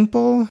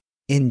simple,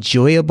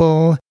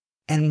 enjoyable,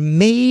 and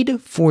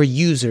made for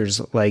users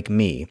like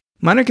me.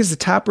 Monarch is the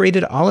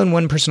top-rated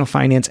all-in-one personal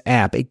finance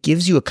app. It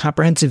gives you a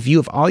comprehensive view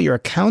of all your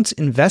accounts,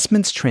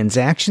 investments,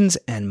 transactions,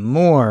 and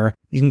more.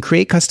 You can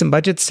create custom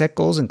budgets, set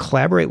goals, and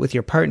collaborate with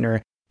your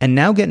partner. And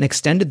now get an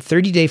extended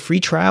 30-day free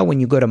trial when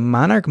you go to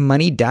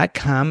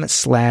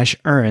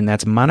monarchmoney.com/earn.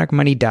 That's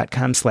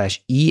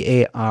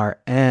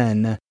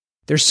monarchmoney.com/EARN.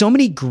 There's so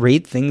many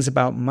great things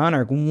about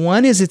Monarch.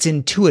 One is it's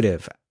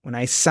intuitive. When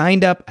I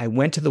signed up, I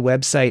went to the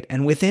website,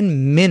 and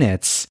within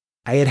minutes,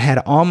 I had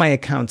all my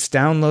accounts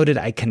downloaded.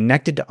 I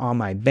connected to all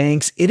my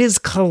banks. It is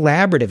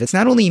collaborative. It's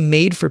not only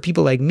made for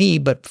people like me,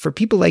 but for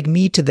people like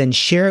me to then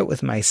share it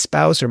with my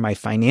spouse or my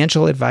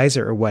financial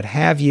advisor or what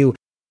have you.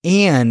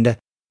 And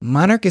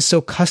Monarch is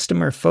so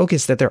customer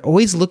focused that they're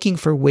always looking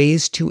for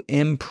ways to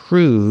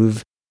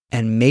improve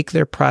and make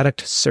their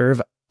product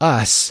serve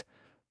us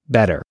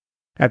better.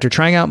 After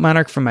trying out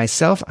Monarch for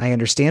myself, I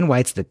understand why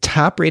it's the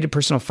top-rated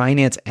personal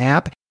finance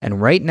app.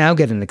 And right now,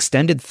 get an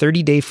extended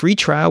 30-day free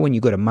trial when you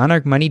go to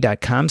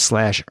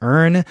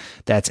monarchmoney.com/earn.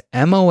 That's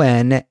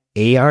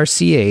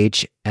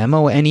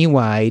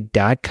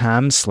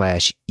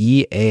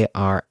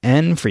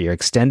monarchmoney.com/EARN for your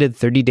extended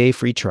 30-day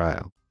free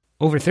trial.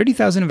 Over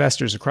 30,000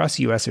 investors across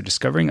the U.S. are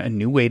discovering a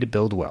new way to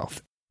build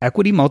wealth.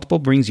 Equity Multiple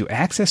brings you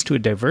access to a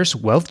diverse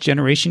wealth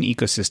generation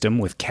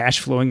ecosystem with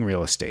cash-flowing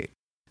real estate.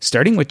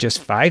 Starting with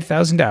just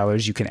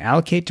 $5,000, you can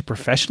allocate to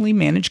professionally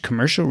managed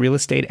commercial real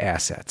estate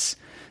assets.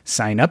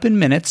 Sign up in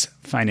minutes,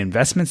 find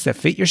investments that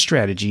fit your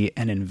strategy,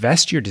 and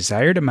invest your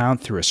desired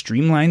amount through a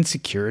streamlined,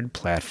 secured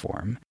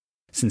platform.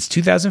 Since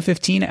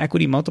 2015,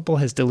 Equity Multiple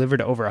has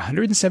delivered over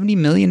 $170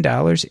 million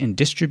in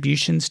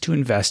distributions to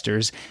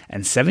investors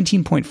and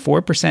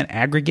 17.4%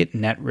 aggregate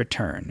net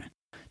return.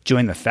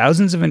 Join the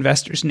thousands of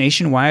investors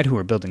nationwide who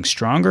are building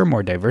stronger,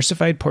 more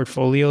diversified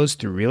portfolios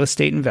through real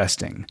estate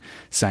investing.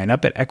 Sign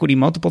up at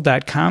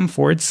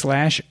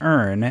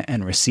equitymultiple.com/earn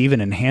and receive an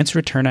enhanced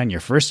return on your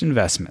first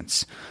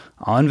investments.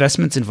 All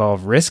investments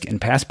involve risk, and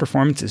past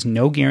performance is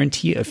no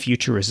guarantee of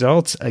future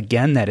results.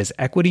 Again, that is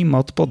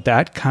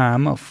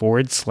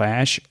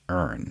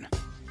equitymultiple.com/earn.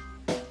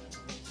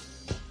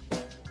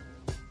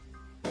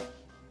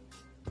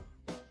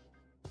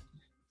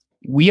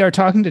 We are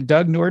talking to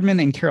Doug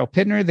Nordman and Carol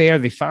Pittner. They are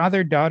the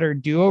father-daughter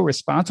duo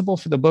responsible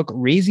for the book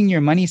Raising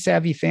Your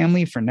Money-Savvy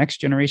Family for Next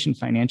Generation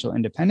Financial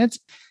Independence,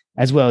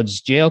 as well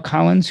as Jael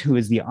Collins, who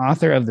is the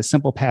author of The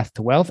Simple Path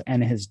to Wealth,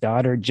 and his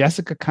daughter,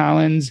 Jessica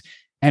Collins.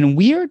 And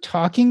we are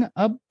talking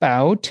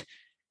about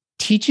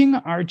teaching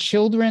our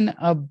children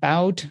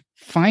about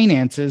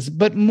finances.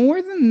 But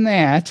more than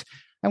that,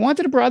 I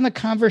wanted to broaden the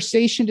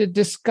conversation to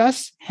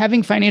discuss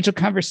having financial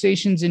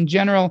conversations in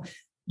general.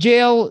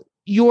 Jael,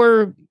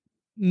 your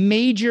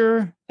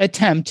major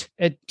attempt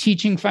at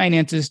teaching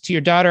finances to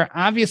your daughter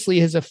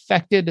obviously has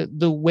affected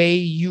the way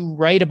you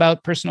write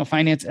about personal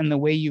finance and the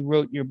way you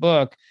wrote your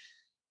book.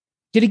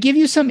 Did it give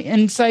you some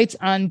insights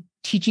on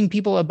teaching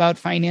people about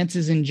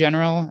finances in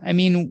general? I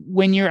mean,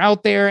 when you're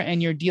out there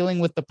and you're dealing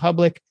with the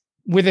public,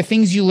 were there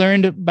things you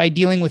learned by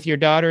dealing with your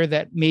daughter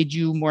that made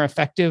you more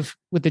effective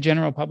with the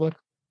general public?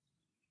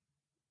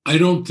 I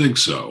don't think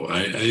so.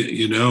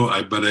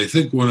 But I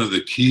think one of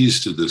the keys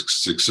to the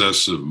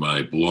success of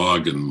my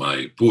blog and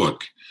my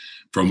book,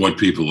 from what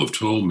people have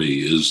told me,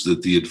 is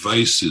that the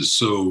advice is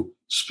so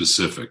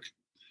specific.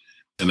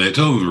 And I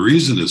tell them the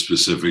reason it's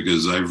specific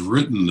is I've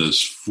written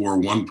this for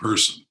one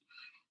person.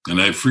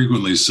 And I've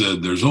frequently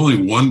said there's only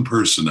one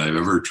person I've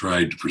ever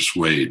tried to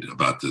persuade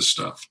about this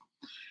stuff.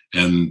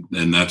 And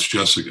that's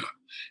Jessica.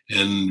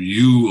 And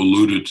you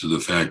alluded to the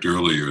fact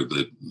earlier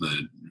that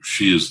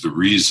she is the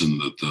reason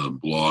that the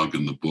blog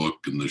and the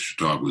book and the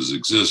Chautauquas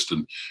exist.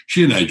 And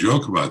she and I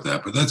joke about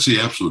that, but that's the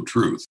absolute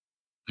truth.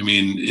 I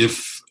mean,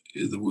 if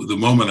the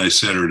moment I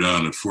sat her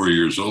down at 4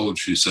 years old,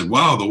 she said,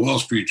 "Wow, the Wall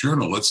Street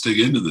Journal, let's dig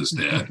into this,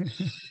 Dad."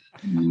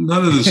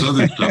 None of this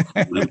other stuff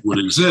would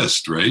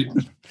exist, right?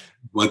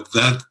 But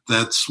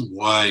that's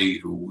why,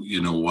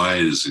 why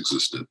it has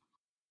existed.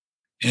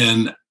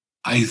 And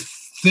I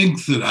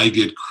think that I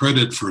get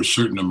credit for a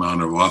certain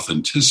amount of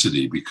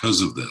authenticity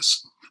because of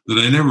this, that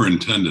I never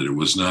intended. It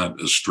was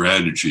not a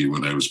strategy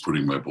when I was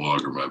putting my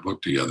blog or my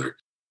book together,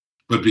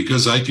 but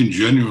because I can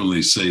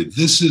genuinely say,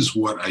 this is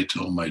what I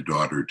tell my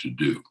daughter to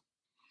do.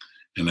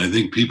 And I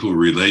think people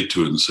relate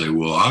to it and say,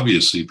 well,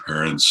 obviously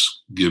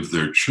parents give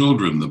their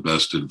children the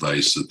best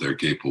advice that they're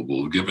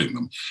capable of giving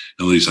them.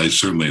 At least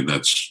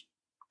that's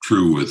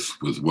true with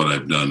what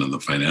I've done in the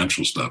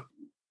financial stuff.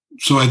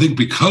 So I think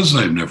because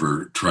I've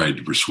never tried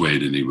to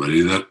persuade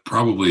anybody, that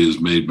probably has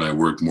made my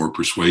work more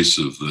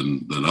persuasive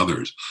than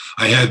others.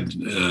 I had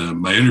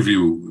my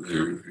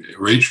interview,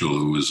 Rachel,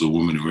 who was the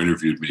woman who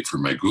interviewed me for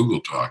my Google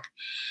Talk,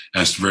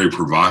 asked a very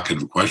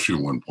provocative question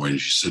at one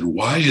point. She said,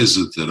 why is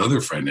it that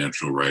other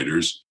financial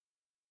writers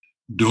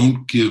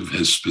don't give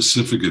as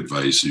specific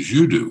advice as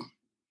you do?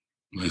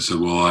 And I said,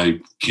 well,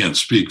 I can't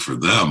speak for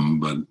them,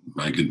 but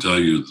I can tell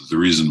you that the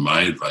reason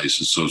my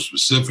advice is so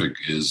specific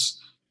is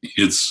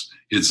it's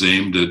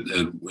aimed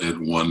at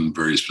one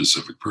very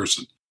specific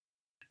person.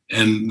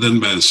 And then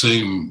by the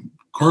same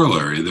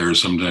corollary, there are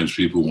sometimes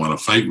people who want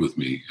to fight with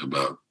me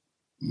about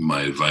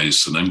my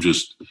advice, and I'm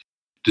just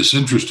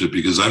disinterested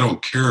because I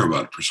don't care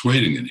about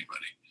persuading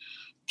anybody.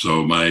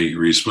 So my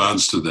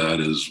response to that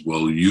is,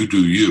 well, you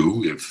do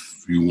you.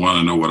 If you want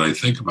to know what I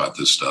think about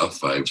this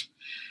stuff,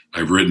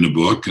 I've written a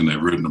book and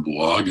I've written a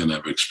blog and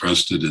I've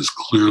expressed it as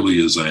clearly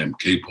as I am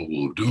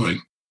capable of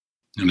doing.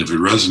 And if it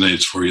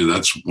resonates for you,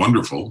 that's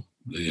wonderful.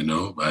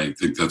 I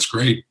think that's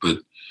great. But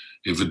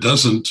if it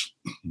doesn't,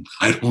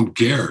 I don't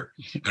care.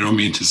 I don't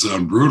mean to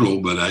sound brutal,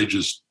 but I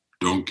just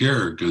don't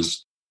care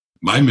because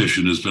my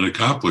mission has been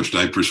accomplished.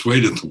 I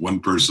persuaded the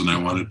one person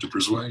I wanted to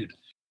persuade.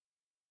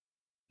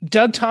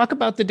 Doug, talk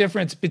about the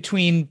difference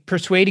between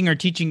persuading or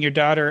teaching your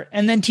daughter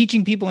and then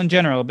teaching people in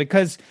general,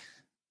 because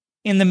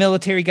in the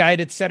military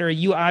guide, et cetera,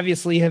 you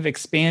obviously have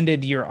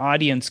expanded your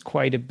audience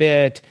quite a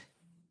bit.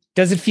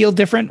 Does it feel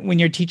different when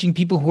you're teaching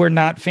people who are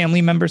not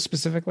family members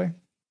specifically?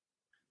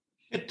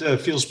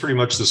 It feels pretty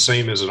much the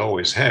same as it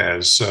always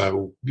has.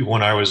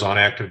 When I was on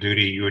active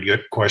duty, you would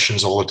get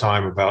questions all the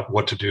time about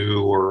what to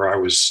do, or I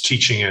was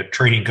teaching at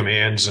training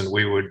commands and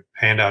we would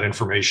hand out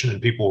information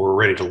and people were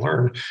ready to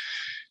learn.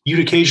 You'd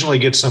occasionally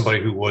get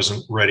somebody who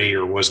wasn't ready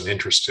or wasn't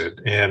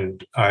interested.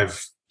 And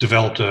I've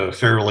developed a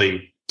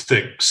fairly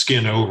thick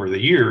skin over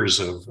the years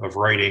of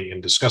writing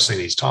and discussing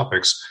these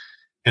topics.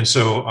 And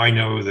so I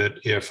know that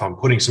if I'm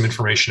putting some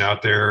information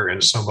out there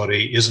and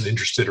somebody isn't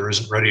interested or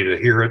isn't ready to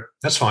hear it,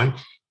 that's fine.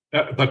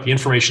 But the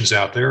information's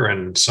out there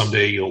and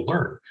someday you'll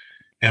learn.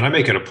 And I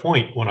make it a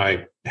point when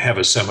I have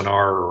a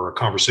seminar or a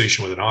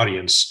conversation with an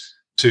audience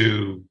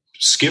to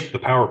skip the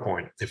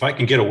PowerPoint. If I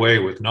can get away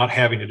with not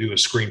having to do a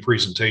screen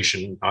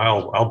presentation,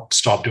 I'll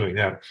stop doing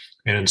that.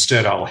 And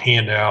instead I'll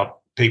hand out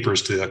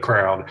papers to the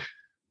crowd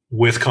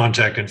with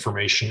contact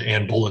information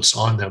and bullets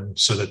on them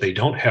so that they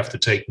don't have to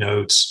take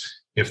notes.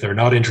 If they're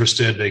not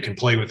interested, they can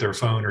play with their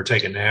phone or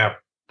take a nap.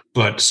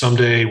 But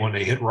someday when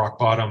they hit rock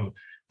bottom,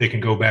 they can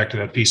go back to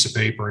that piece of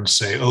paper and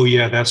say, oh,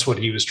 yeah, that's what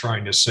he was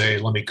trying to say.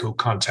 Let me go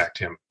contact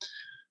him.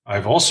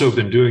 I've also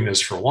been doing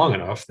this for long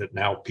enough that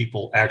now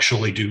people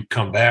actually do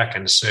come back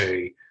and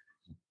say,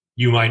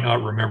 you might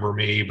not remember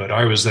me, but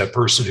I was that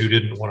person who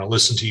didn't want to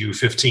listen to you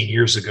 15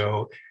 years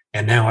ago.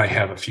 And now I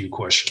have a few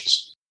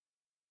questions.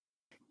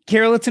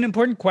 Carol, it's an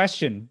important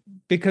question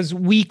because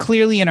we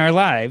clearly in our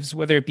lives,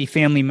 whether it be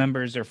family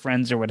members or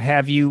friends or what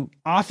have you,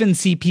 often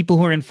see people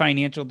who are in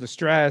financial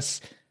distress.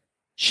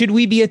 Should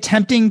we be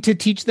attempting to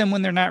teach them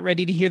when they're not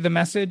ready to hear the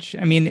message?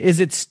 I mean, is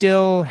it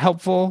still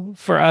helpful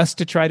for us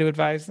to try to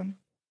advise them?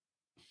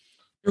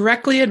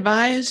 Directly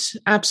advise?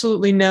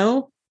 Absolutely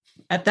no.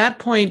 At that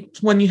point,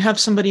 when you have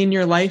somebody in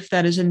your life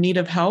that is in need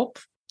of help,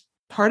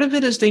 part of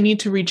it is they need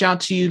to reach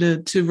out to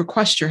you to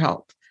request your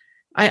help.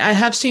 I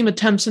have seen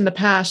attempts in the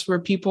past where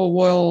people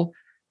will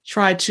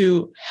try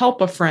to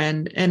help a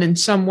friend and in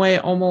some way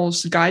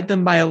almost guide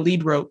them by a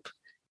lead rope.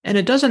 And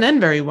it doesn't end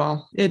very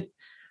well.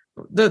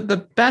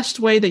 The best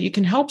way that you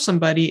can help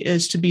somebody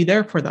is to be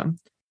there for them.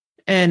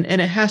 And it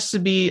has to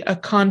be a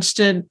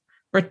constant,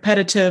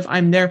 repetitive,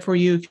 I'm there for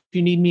you. If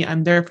you need me,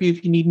 I'm there for you.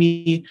 If you need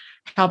me,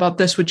 how about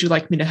this? Would you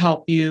like me to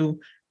help you?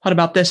 What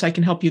about this? I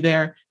can help you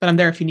there, but I'm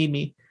there if you need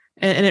me.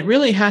 And it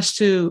really has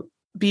to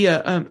be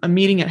a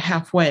meeting at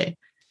halfway,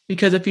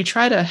 because if you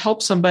try to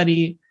help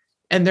somebody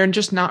and they're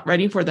just not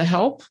ready for the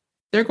help,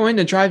 they're going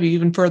to drive you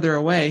even further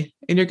away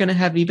and you're going to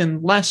have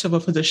even less of a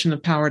position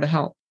of power to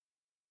help.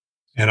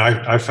 And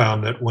I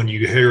found that when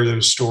you hear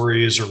those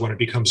stories or when it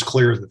becomes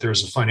clear that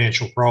there's a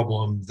financial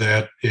problem,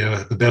 that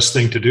the best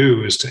thing to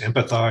do is to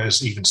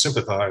empathize, even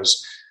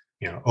sympathize.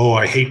 You know, oh,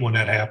 I hate when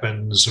that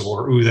happens,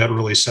 or, ooh, that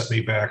really set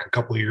me back a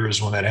couple of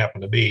years when that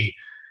happened to me.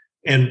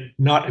 And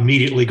not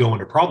immediately go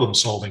into problem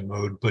solving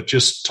mode, but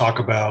just talk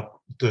about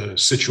the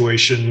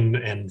situation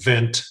and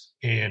vent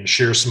and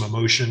share some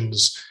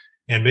emotions.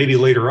 And maybe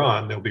later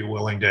on, they'll be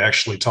willing to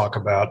actually talk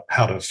about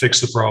how to fix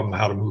the problem,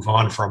 how to move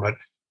on from it.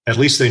 At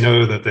least they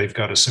know that they've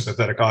got a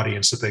sympathetic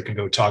audience that they can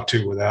go talk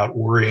to without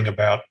worrying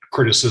about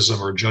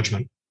criticism or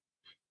judgment.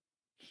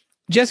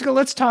 Jessica,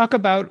 let's talk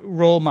about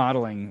role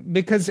modeling,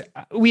 because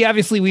we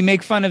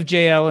make fun of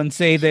JL and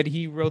say that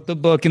he wrote the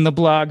book and the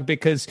blog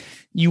because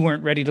you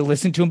weren't ready to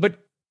listen to him. But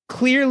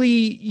clearly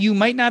you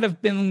might not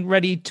have been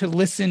ready to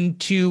listen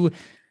to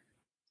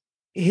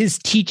his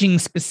teaching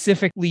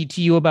specifically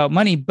to you about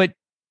money, but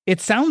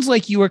it sounds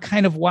like you were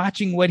kind of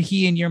watching what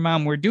he and your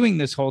mom were doing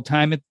this whole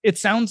time. It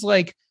sounds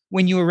like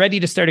when you were ready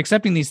to start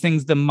accepting these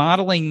things, the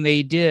modeling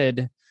they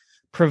did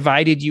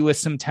provided you with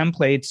some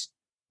templates.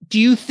 Do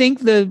you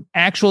think the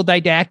actual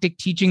didactic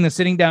teaching, the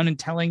sitting down and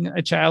telling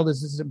a child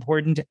is as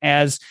important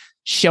as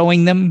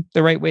showing them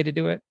the right way to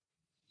do it?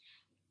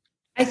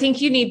 I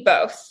think you need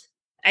both.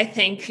 I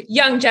think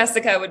young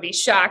Jessica would be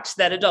shocked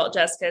that adult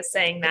Jessica is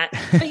saying that,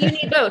 but you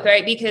need both,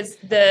 right? Because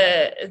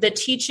the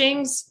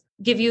teachings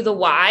give you the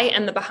why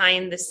and the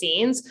behind the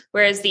scenes,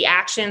 whereas the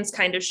actions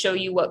kind of show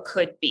you what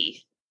could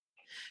be.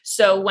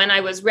 So when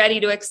I was ready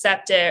to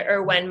accept it,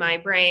 or when my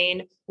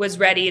brain was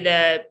ready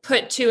to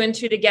put two and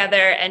two together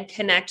and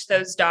connect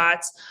those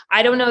dots,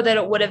 I don't know that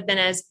it would have been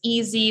as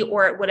easy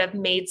or it would have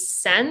made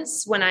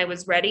sense when I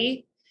was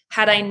ready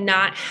had I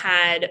not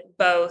had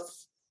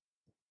both.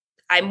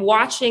 I'm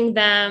watching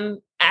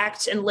them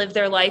act and live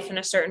their life in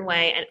a certain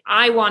way, and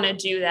I want to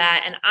do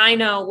that. And I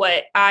know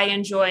what I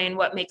enjoy and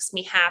what makes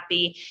me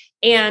happy.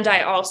 And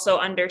I also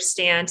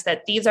understand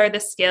that these are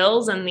the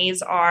skills and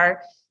these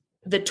are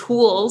the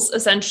tools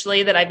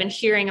essentially that I've been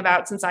hearing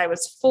about since I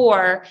was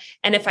 4.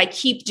 And if I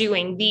keep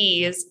doing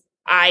these,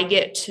 I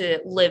get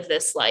to live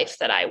this life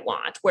that I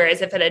want.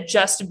 Whereas if it had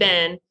just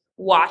been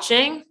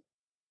watching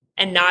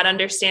and not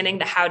understanding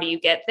the how do you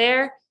get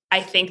there, I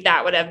think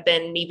that would have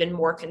been an even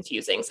more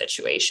confusing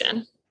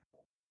situation.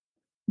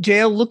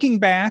 JL, looking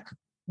back,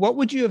 what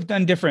would you have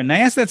done different? And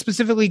I ask that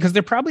specifically because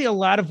there are probably a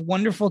lot of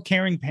wonderful,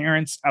 caring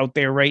parents out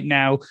there right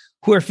now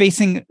who are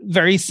facing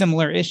very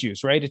similar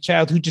issues, right? A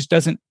child who just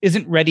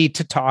isn't ready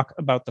to talk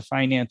about the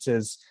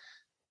finances.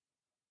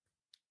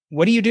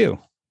 What do you do?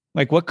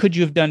 Like, what could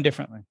you have done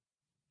differently?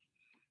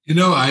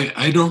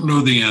 I don't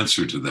know the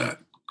answer to that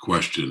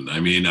question. I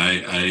mean,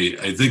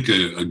 I think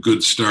a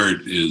good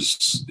start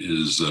is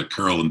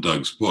Carol and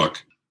Doug's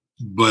book,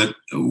 but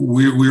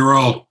we're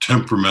all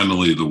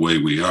temperamentally the way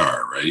we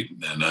are, right?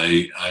 And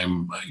I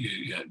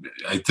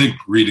think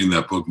reading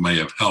that book may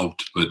have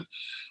helped, but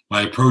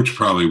my approach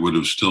probably would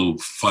have still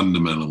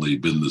fundamentally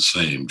been the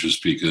same,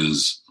 just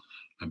because,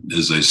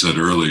 as I said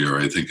earlier,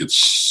 I think it's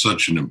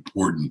such an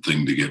important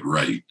thing to get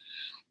right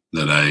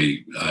that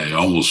I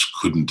almost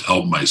couldn't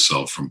help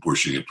myself from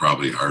pushing it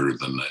probably harder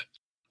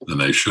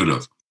than I should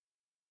have.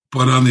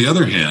 But on the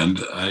other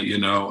hand,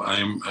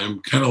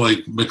 I'm kind of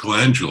like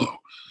Michelangelo.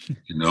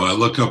 I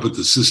look up at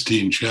the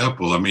Sistine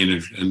Chapel. I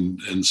mean,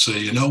 and say,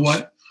 you know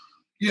what?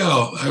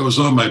 Yeah, I was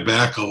on my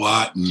back a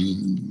lot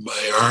and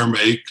my arm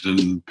ached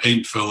and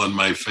paint fell on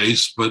my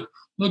face, but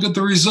look at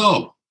the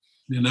result.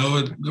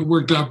 It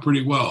worked out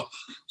pretty well.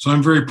 So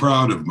I'm very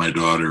proud of my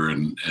daughter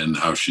and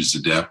how she's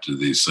adapted to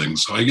these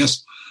things. So I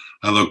guess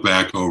I look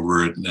back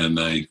over it and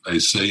I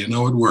say, it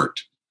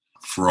worked.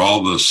 For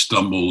all the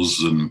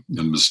stumbles and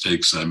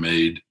mistakes I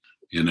made,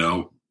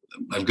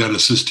 I've got a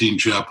Sistine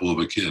Chapel of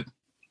a kid.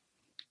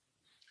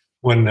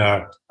 When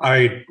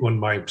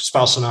my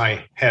spouse and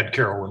I had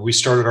Carol, when we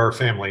started our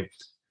family,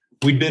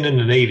 we'd been in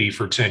the Navy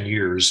for 10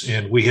 years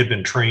and we had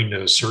been trained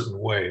a certain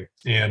way.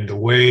 And the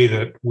way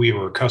that we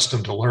were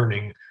accustomed to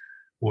learning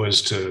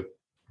was to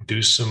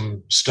do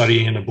some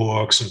studying in the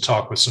books and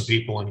talk with some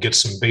people and get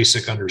some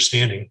basic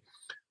understanding.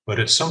 But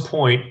at some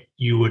point,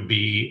 you would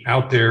be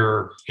out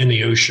there in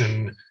the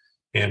ocean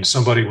and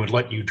somebody would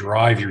let you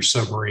drive your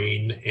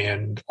submarine,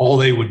 and all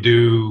they would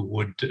do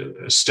would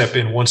step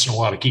in once in a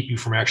while to keep you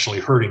from actually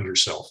hurting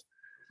yourself.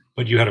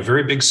 But you had a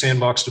very big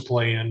sandbox to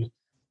play in.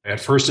 At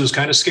first, it was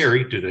kind of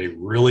scary. Do they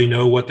really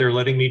know what they're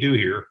letting me do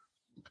here?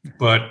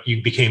 But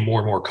you became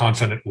more and more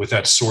confident with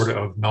that sort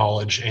of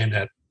knowledge and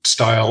that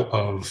style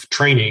of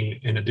training.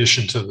 In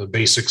addition to the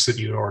basics that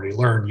you already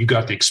learned, you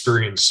got the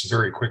experience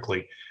very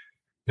quickly.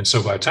 And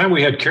so by the time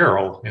we had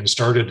Carol and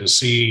started to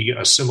see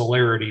a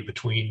similarity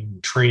between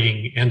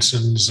training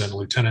ensigns and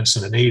lieutenants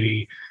in the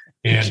Navy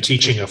and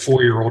teaching a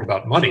 4-year-old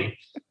about money,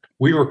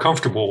 we were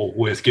comfortable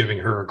with giving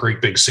her a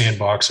great big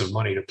sandbox of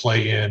money to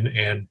play in.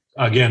 And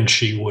again,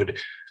 she would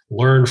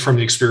learn from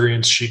the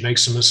experience. She'd make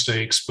some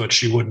mistakes, but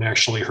she wouldn't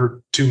actually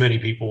hurt too many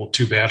people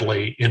too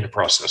badly in the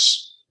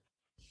process.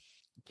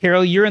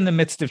 Carol, you're in the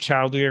midst of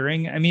child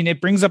rearing. I mean, it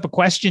brings up a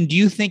question. Do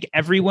you think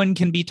everyone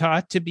can be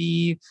taught to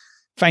be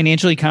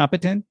financially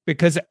competent?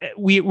 Because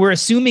we're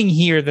assuming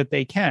here that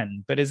they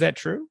can, but is that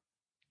true?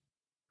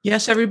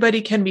 Yes,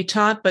 everybody can be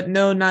taught, but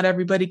no, not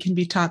everybody can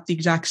be taught the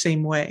exact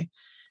same way.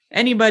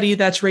 Anybody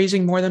that's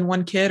raising more than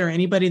one kid or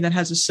anybody that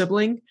has a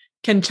sibling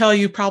can tell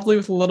you, probably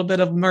with a little bit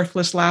of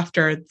mirthless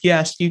laughter,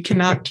 yes, you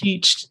cannot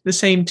teach the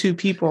same two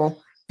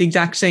people the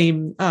exact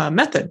same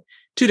method.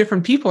 Two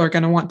different people are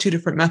going to want two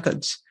different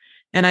methods.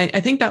 And I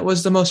think that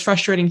was the most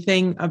frustrating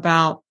thing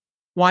about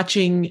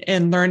watching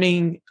and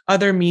learning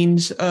other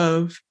means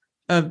of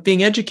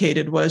being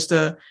educated, was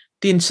the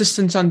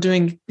insistence on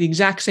doing the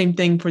exact same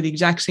thing for the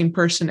exact same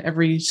person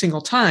every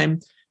single time,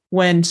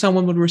 when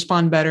someone would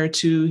respond better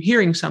to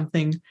hearing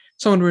something,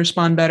 someone would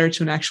respond better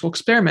to an actual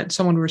experiment,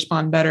 someone would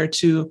respond better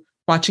to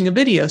watching a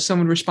video,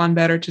 someone would respond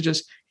better to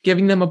just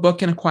giving them a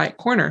book in a quiet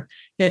corner.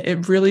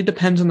 It really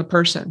depends on the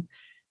person.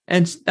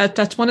 And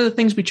that's one of the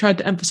things we tried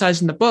to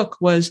emphasize in the book,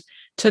 was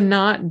to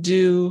not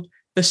do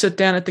the sit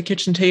down at the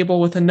kitchen table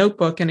with a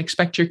notebook and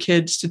expect your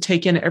kids to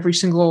take in every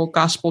single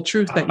gospel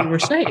truth that you were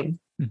saying.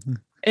 Mm-hmm.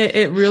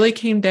 It really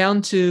came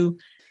down to,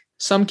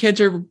 some kids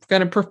are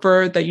going to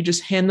prefer that you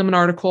just hand them an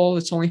article.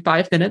 It's only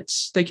 5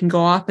 minutes. They can go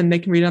off and they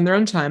can read on their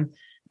own time.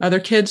 Other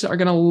kids are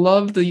going to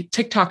love the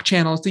TikTok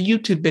channels, the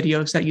YouTube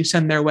videos that you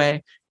send their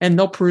way, and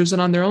they'll peruse it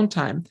on their own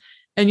time.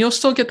 And you'll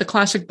still get the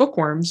classic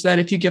bookworms that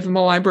if you give them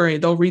a library,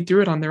 they'll read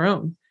through it on their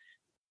own.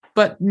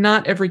 But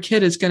not every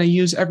kid is going to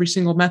use every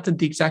single method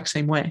the exact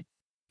same way.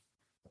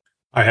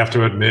 I have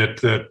to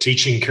admit that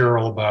teaching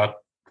Carol about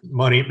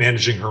money,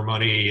 managing her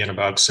money, and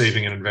about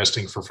saving and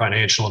investing for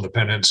financial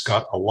independence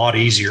got a lot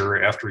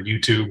easier after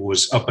YouTube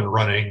was up and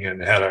running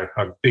and had a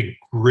big,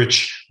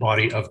 rich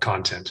body of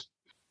content.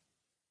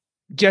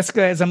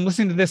 Jessica, as I'm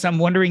listening to this, I'm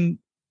wondering,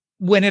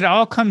 when it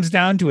all comes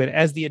down to it,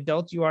 as the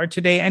adult you are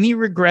today, any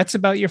regrets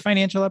about your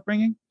financial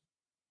upbringing?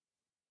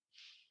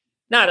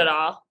 Not at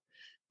all.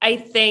 I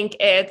think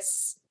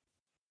it's,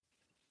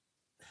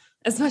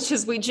 as much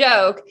as we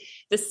joke,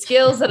 the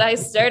skills that I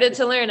started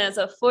to learn as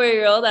a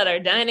 4-year-old at our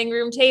dining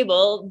room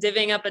table,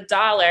 divvying up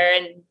 $1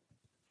 and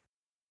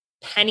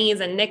pennies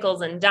and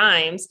nickels and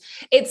dimes,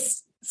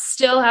 it's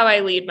still how I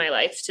lead my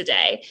life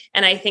today.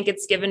 And I think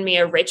it's given me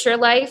a richer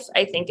life.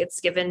 I think it's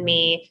given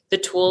me the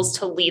tools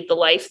to lead the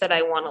life that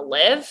I want to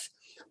live.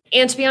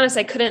 And to be honest,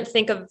 I couldn't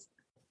think of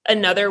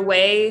another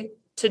way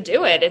to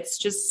do it. It's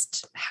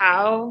just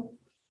how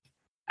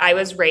I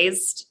was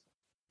raised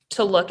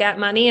to look at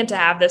money and to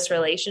have this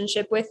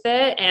relationship with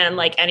it. And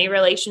like any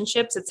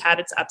relationships, it's had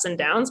its ups and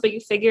downs, but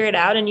you figure it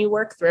out and you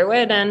work through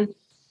it and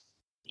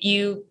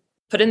you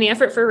put in the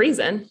effort for a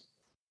reason.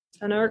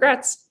 So no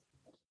regrets.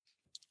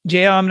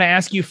 JL, I'm going to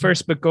ask you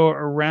first, but go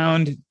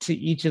around to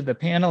each of the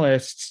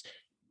panelists.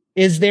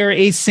 Is there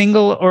a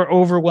single or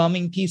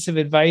overwhelming piece of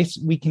advice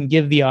we can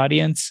give the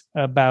audience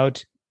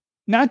about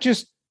not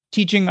just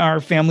teaching our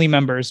family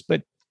members,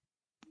 but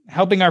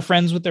helping our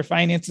friends with their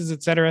finances,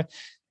 et cetera?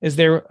 Is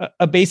there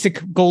a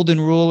basic golden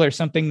rule or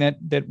something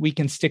that we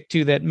can stick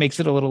to that makes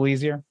it a little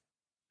easier?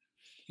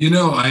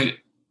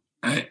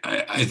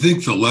 I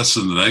think the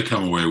lesson that I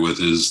come away with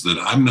is that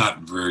I'm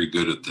not very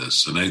good at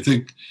this. And I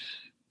think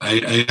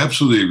I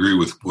absolutely agree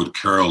with what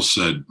Carol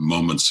said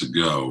moments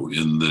ago,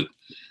 in that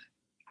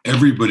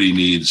everybody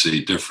needs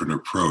a different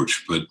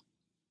approach. But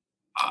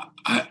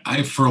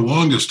I for the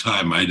longest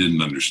time, I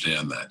didn't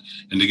understand that.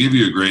 And to give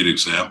you a great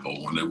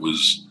example, when it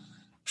was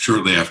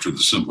shortly after The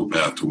Simple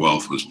Path to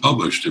Wealth was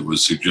published, it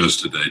was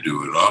suggested I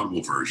do an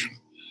Audible version.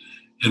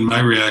 And my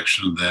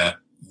reaction to that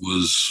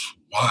was,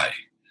 why?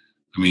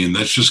 I mean,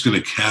 that's just going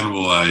to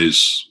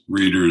cannibalize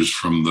readers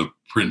from the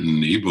print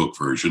and ebook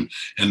version.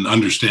 And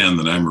understand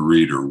that I'm a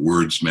reader.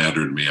 Words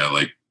matter to me. I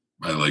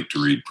like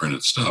to read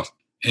printed stuff.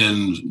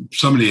 And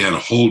somebody had to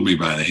hold me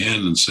by the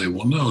hand and say,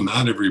 well, no,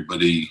 not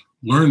everybody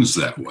learns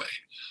that way.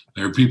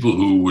 There are people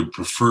who would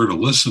prefer to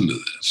listen to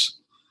this.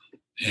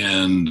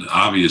 And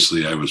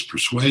obviously I was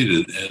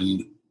persuaded,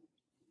 and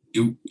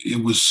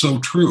it was so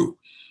true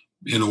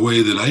in a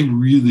way that I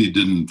really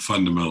didn't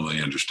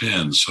fundamentally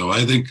understand. So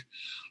I think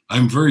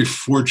I'm very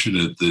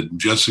fortunate that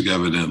Jessica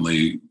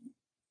evidently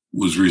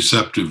was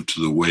receptive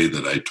to the way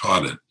that I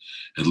taught it,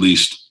 at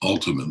least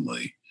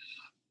ultimately.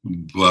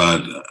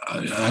 But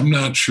I'm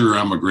not sure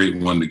I'm a great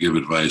one to give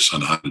advice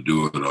on how to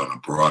do it on a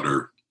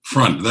broader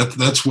front.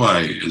 That's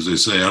why, as I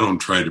say, I don't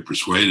try to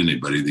persuade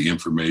anybody. The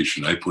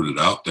information, I put it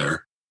out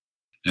there.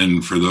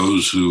 And for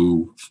those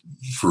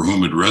for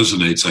whom it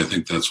resonates, I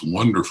think that's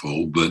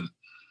wonderful. But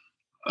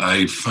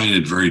I find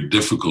it very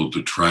difficult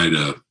to try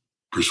to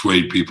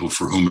persuade people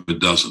for whom it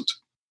doesn't.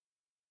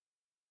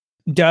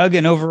 Doug,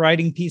 an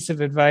overriding piece of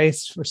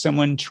advice for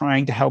someone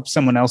trying to help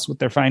someone else with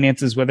their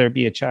finances, whether it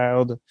be a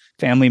child,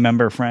 family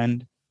member,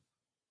 friend?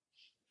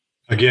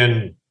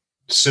 Again,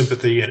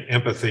 sympathy and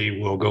empathy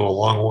will go a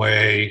long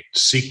way.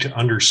 Seek to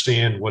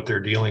understand what they're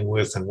dealing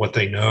with and what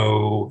they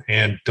know,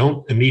 and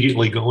don't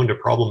immediately go into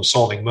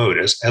problem-solving mode.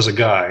 As a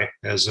guy,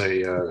 as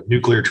a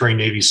nuclear-trained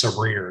Navy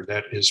submariner,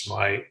 that is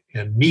my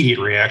immediate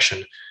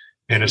reaction,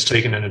 and it's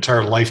taken an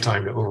entire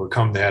lifetime to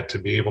overcome that, to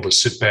be able to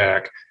sit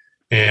back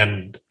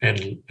and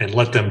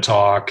let them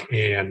talk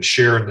and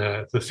share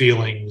in the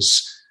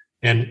feelings,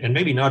 and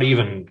maybe not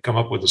even come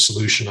up with a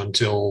solution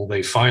until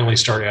they finally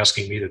start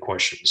asking me the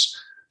questions.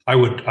 I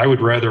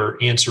would rather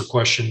answer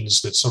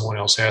questions that someone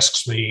else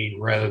asks me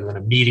rather than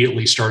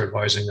immediately start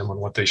advising them on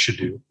what they should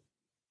do.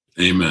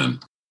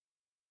 Amen.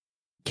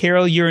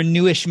 Carol, you're a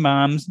newish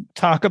mom.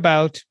 Talk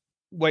about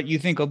what you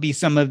think will be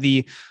some of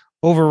the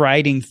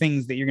overriding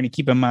things that you're going to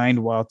keep in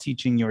mind while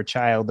teaching your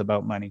child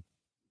about money.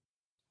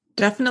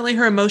 Definitely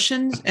her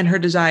emotions and her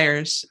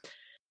desires.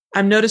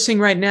 I'm noticing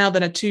right now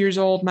that at 2 years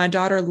old, my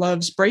daughter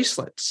loves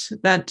bracelets.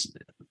 That,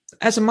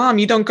 as a mom,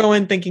 you don't go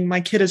in thinking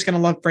my kid is going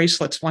to love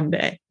bracelets one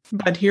day.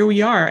 But here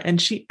we are,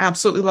 and she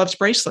absolutely loves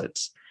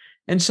bracelets.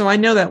 And so I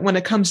know that when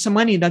it comes to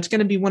money, that's going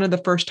to be one of the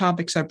first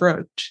topics I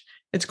broach.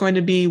 It's going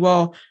to be,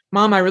 well,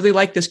 Mom, I really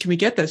like this. Can we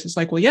get this? It's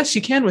like, well, yes,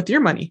 you can with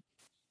your money.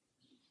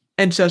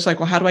 And so it's like,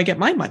 well, how do I get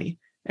my money?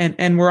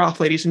 And we're off,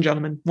 ladies and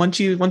gentlemen. Once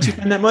you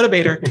find that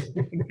motivator,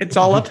 it's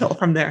all uphill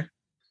from there.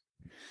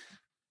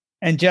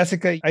 And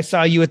Jessica, I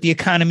saw you at the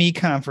Economy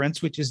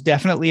Conference, which is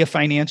definitely a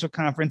financial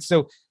conference.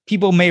 So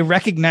people may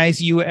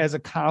recognize you as a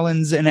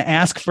Collins and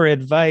ask for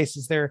advice.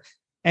 Is there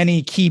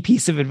any key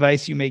piece of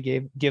advice you may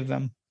give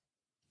them?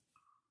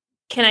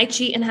 Can I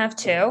cheat and have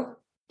two?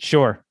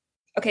 Sure.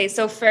 Okay,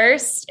 so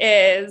first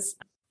is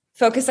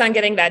focus on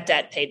getting that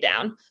debt paid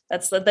down.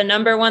 That's the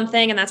number one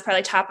thing, and that's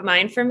probably top of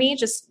mind for me,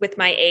 just with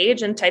my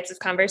age and types of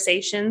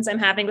conversations I'm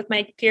having with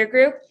my peer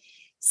group.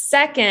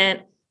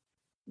 Second,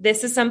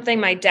 this is something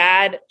my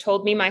dad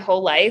told me my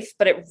whole life,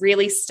 but it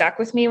really stuck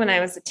with me when I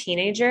was a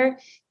teenager,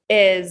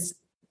 is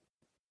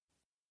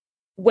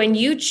when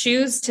you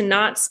choose to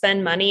not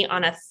spend money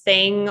on a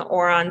thing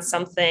or on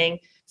something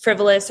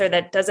frivolous or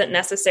that doesn't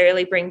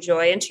necessarily bring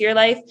joy into your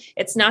life,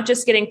 it's not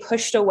just getting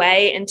pushed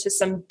away into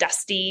some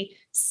dusty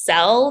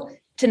cell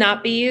to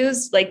not be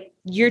used. Like,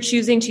 you're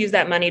choosing to use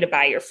that money to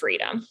buy your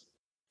freedom.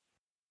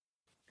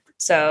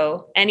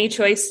 So any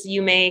choice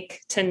you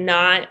make to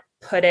not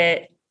put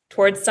it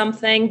towards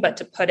something, but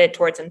to put it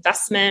towards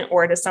investment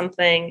or to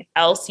something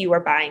else, you are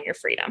buying your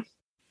freedom.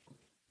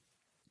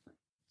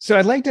 So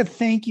I'd like to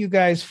thank you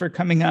guys for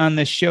coming on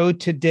the show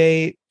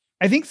today.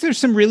 I think there's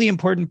some really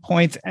important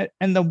points.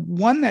 And the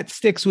one that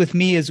sticks with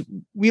me is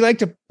we like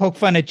to poke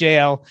fun at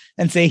JL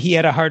and say he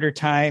had a harder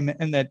time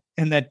and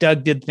that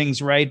Doug did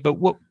things right. But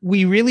what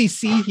we really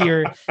see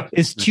here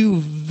is two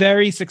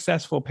very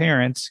successful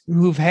parents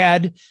who've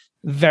had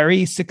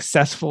very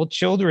successful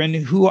children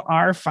who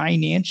are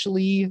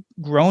financially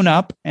grown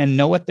up and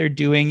know what they're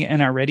doing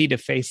and are ready to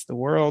face the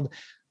world.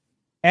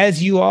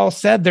 As you all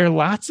said, there are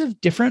lots of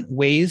different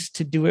ways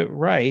to do it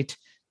right.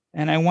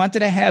 And I wanted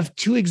to have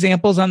two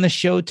examples on the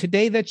show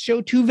today that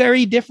show two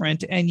very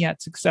different and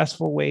yet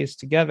successful ways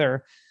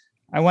together.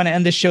 I want to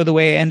end the show the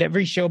way I end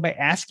every show by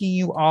asking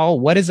you all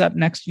what is up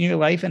next in your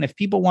life. And if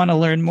people want to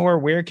learn more,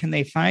 where can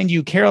they find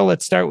you? Carol,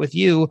 let's start with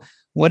you.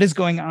 What is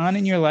going on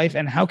in your life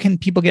and how can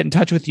people get in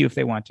touch with you if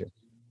they want to?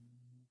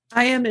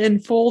 I am in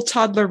full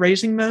toddler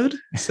raising mode,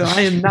 so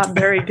I am not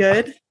very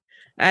good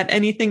at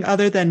anything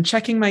other than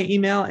checking my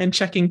email and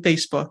checking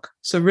Facebook.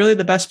 So really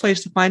the best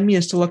place to find me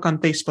is to look on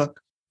Facebook.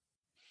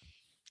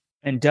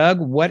 And Doug,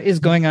 what is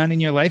going on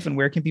in your life and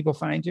where can people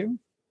find you?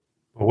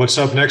 Well, what's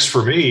up next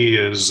for me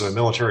is a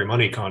military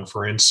money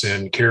conference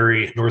in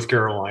Cary, North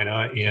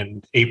Carolina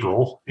in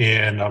April.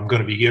 And I'm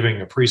going to be giving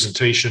a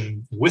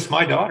presentation with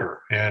my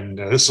daughter. And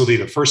this will be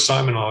the first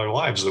time in our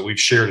lives that we've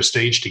shared a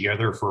stage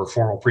together for a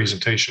formal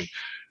presentation.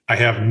 I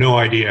have no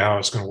idea how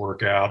it's going to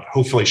work out.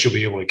 Hopefully she'll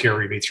be able to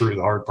carry me through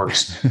the hard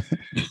parts.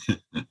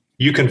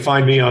 You can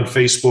find me on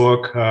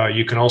Facebook.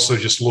 You can also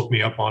just look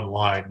me up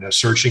online.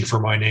 Searching for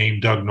my name,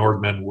 Doug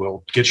Nordman,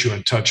 will get you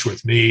in touch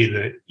with me.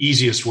 The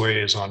easiest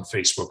way is on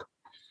Facebook.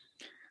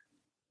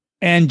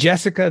 And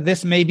Jessica,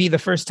 this may be the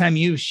first time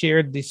you've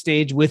shared the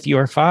stage with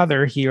your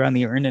father here on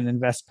the Earn and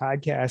Invest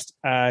podcast.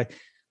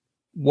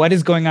 What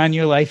is going on in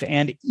your life?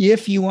 And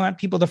if you want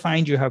people to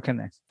find you, how can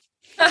they?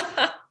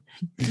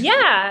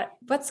 Yeah.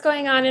 What's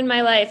going on in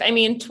my life? I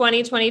mean,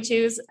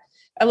 2022's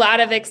a lot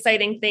of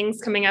exciting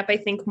things coming up. I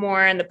think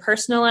more in the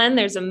personal end.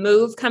 There's a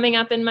move coming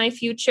up in my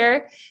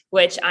future,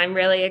 which I'm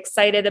really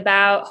excited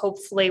about.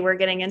 Hopefully we're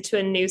getting into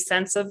a new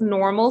sense of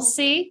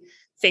normalcy.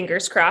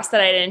 Fingers crossed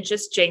that I didn't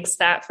just jinx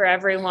that for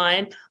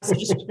everyone. So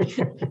just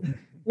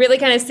really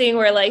kind of seeing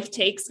where life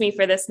takes me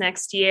for this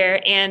next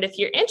year. And if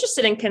you're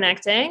interested in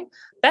connecting,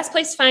 best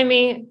place to find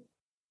me,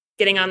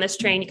 getting on this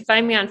train, you can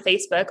find me on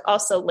Facebook,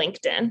 also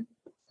LinkedIn.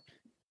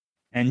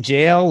 And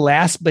JL,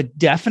 last but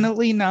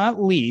definitely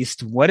not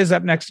least, what is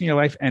up next in your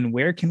life and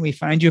where can we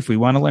find you if we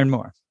want to learn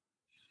more?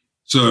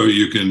 So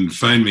you can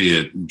find me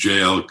at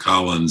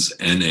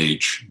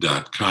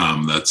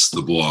jlcollinsnh.com. That's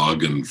the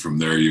blog. And from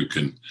there you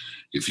can,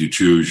 if you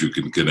choose, you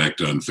can connect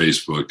on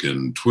Facebook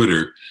and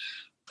Twitter.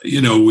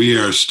 You know, we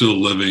are still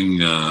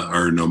living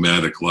our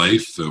nomadic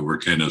life. We're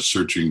kind of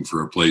searching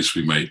for a place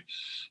we might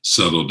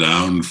settle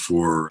down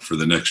for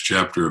the next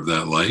chapter of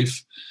that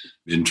life.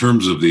 In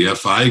terms of the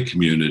FI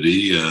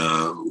community,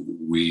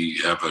 we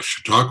have a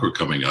Chautauqua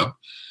coming up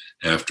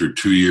after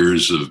 2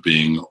 years of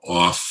being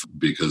off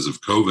because of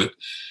COVID.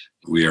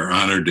 We are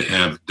honored to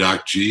have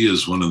Doc G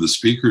as one of the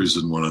speakers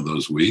in one of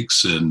those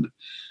weeks. And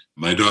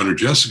my daughter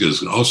Jessica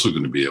is also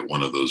going to be at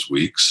one of those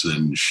weeks.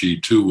 And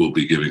she too will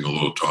be giving a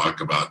little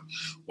talk about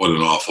what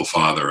an awful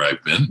father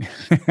I've been.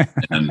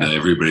 And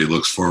everybody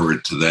looks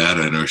forward to that.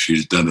 I know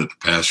she's done it the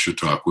past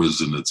Chautauquas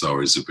and it's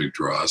always a big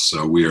draw.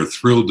 So we are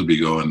thrilled to be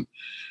going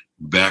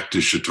back to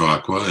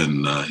Chautauqua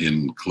and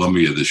in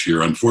Columbia this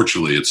year.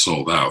 Unfortunately, it's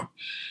sold out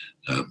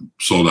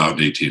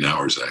in 18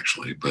 hours,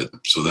 actually. But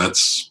so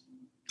that's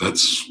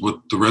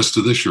what the rest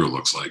of this year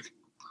looks like.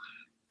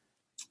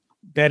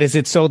 That is,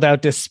 it sold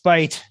out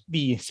despite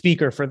the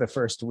speaker for the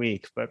first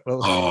week. But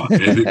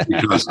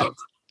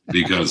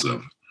because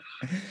of.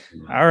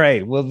 All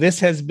right. Well, this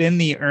has been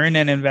the Earn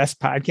and Invest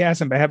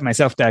podcast. On behalf of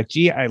myself, Doc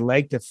G, I'd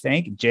like to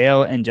thank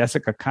JL and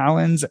Jessica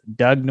Collins,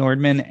 Doug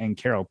Nordman, and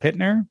Carol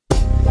Pittner.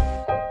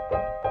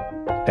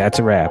 That's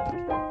a wrap.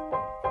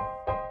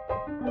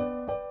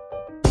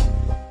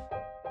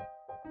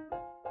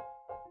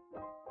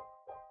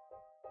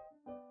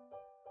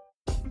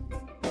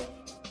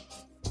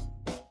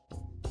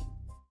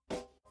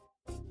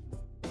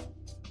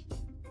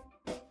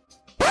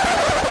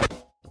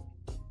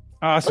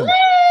 Awesome.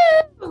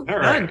 All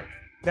right.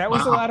 That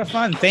was a lot of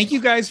fun. Thank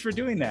you guys for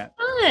doing that.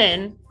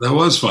 Fun. That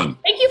was fun.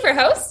 Thank you for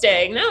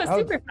hosting. That was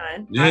super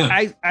fun.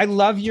 Yeah. I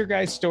love your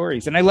guys'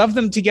 stories and I love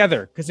them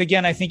together because,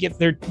 again, I think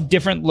they're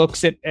different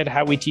looks at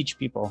how we teach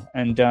people.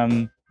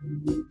 And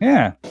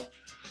yeah.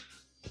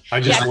 I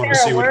just want to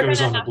see what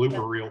goes on the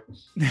blooper reel.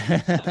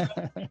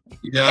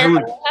 Yeah,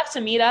 We'll have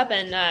to meet up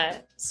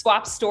and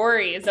swap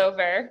stories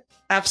over.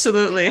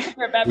 Absolutely.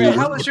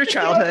 How was your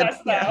childhood?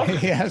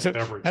 Yeah, I was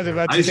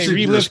about to I say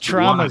relive suggest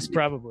traumas, why.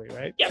 probably,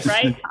 right? Yeah,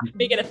 right?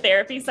 We get a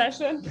therapy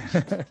session.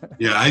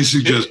 Yeah, I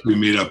suggest we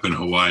meet up in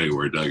Hawaii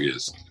where Doug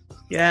is.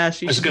 Yeah, I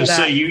was going to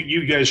say,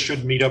 you guys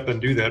should meet up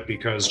and do that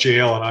because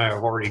JL and I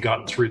have already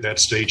gotten through that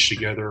stage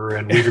together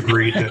and we've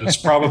agreed that it's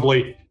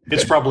probably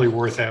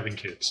worth having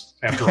kids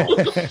after all.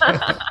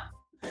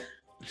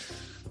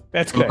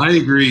 That's good. Well, I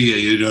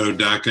agree.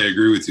 Doc, I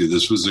agree with you.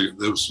 This was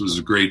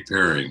a great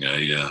pairing.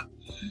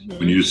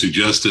 When you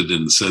suggested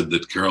and said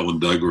that Carol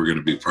and Doug were going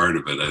to be part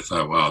of it, I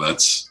thought, wow,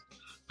 that's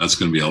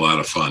going to be a lot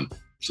of fun.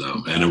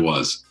 So, and it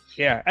was.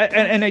 Yeah,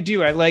 and I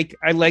do. I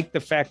like the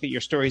fact that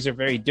your stories are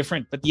very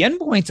different, but the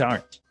endpoints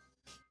aren't.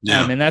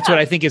 Yeah, and that's what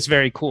I think is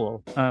very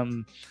cool.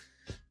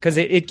 Because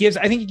it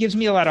gives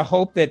me a lot of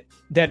hope that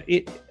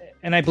it,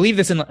 and I believe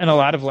this in a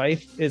lot of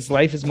life is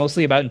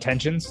mostly about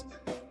intentions.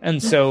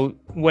 And so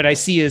what I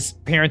see is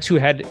parents who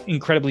had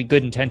incredibly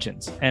good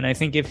intentions. And I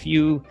think if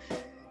you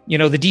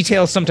the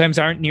details sometimes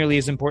aren't nearly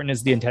as important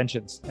as the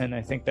intentions. And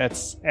I think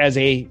that's, as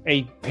a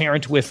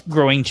parent with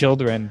growing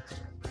children,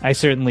 I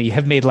certainly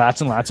have made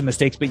lots and lots of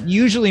mistakes, but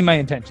usually my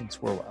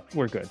intentions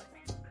were good.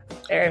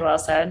 Very well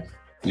said.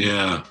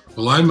 Yeah.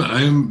 Well,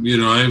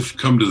 I've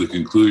come to the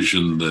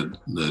conclusion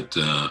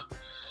that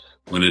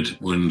when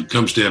it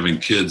comes to having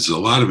kids, a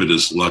lot of it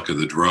is luck of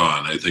the draw.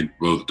 And I think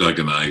both Doug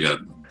and I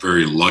got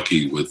very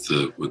lucky with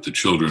the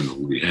children that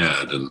we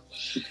had. And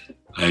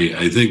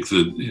I think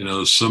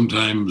that,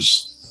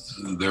 sometimes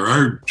there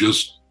are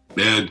just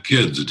bad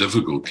kids,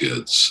 difficult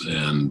kids.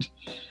 And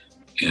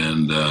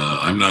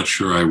I'm not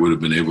sure I would have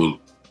been able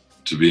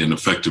to be an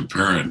effective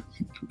parent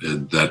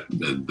had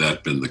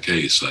that been the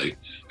case. I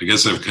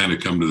guess I've kind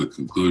of come to the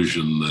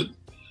conclusion that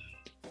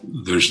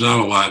there's not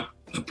a lot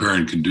a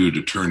parent can do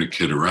to turn a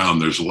kid around.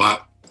 There's a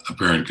lot a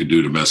parent can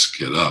do to mess a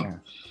kid up. Yeah.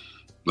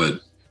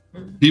 But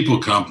people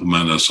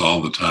compliment us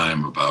all the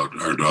time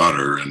about our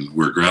daughter, and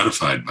we're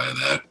gratified by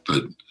that.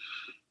 But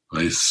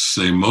I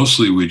say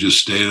mostly we just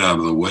stayed out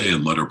of the way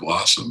and let her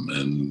blossom,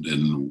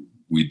 and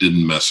we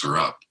didn't mess her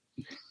up.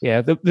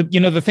 Yeah.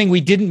 The thing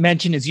we didn't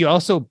mention is you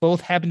also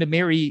both happen to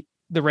marry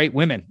the right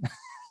women.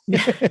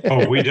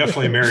 Oh, we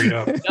definitely married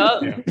up.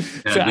 Yeah.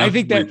 So I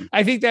think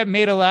that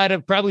made a lot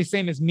of, probably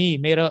same as me,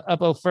 made up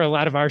for a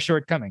lot of our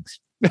shortcomings.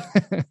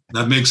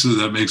 That makes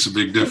a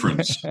big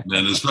difference.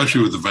 And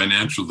especially with the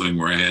financial thing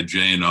where I had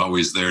Jane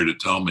always there to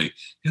tell me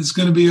it's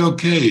going to be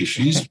okay.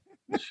 She's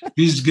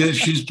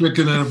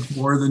picking up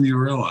more than you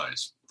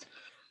realize.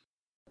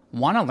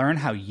 Want to learn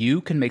how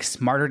you can make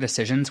smarter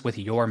decisions with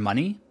your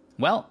money?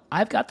 Well,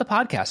 I've got the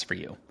podcast for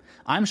you.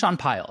 I'm Sean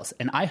Piles,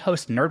 and I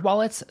host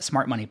NerdWallet's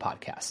Smart Money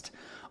Podcast.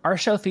 Our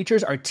show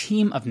features our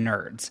team of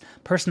nerds,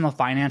 personal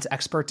finance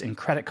experts in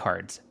credit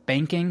cards,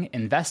 banking,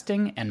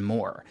 investing, and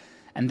more.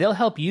 And they'll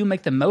help you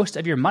make the most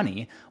of your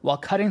money while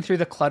cutting through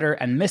the clutter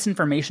and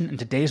misinformation in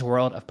today's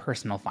world of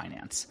personal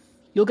finance.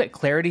 You'll get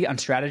clarity on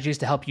strategies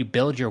to help you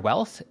build your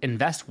wealth,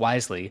 invest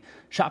wisely,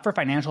 shop for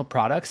financial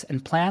products,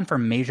 and plan for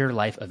major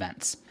life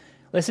events.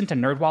 Listen to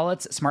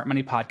NerdWallet's Smart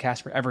Money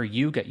Podcast wherever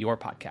you get your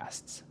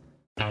podcasts.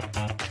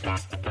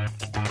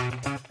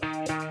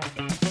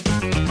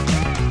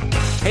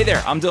 Hey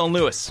there, I'm Dylan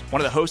Lewis,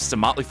 one of the hosts of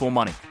Motley Fool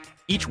Money.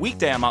 Each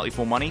weekday on Motley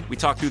Fool Money, we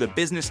talk through the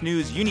business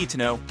news you need to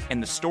know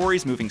and the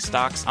stories moving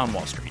stocks on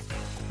Wall Street.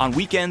 On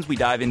weekends, we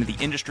dive into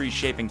the industries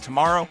shaping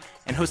tomorrow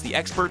and host the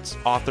experts,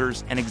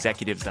 authors, and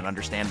executives that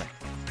understand them.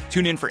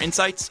 Tune in for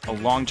insights, a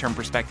long-term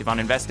perspective on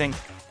investing,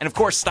 and of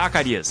course, stock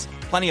ideas.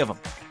 Plenty of them.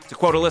 To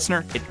quote a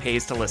listener, it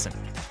pays to listen.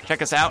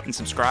 Check us out and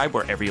subscribe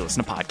wherever you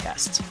listen to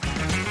podcasts.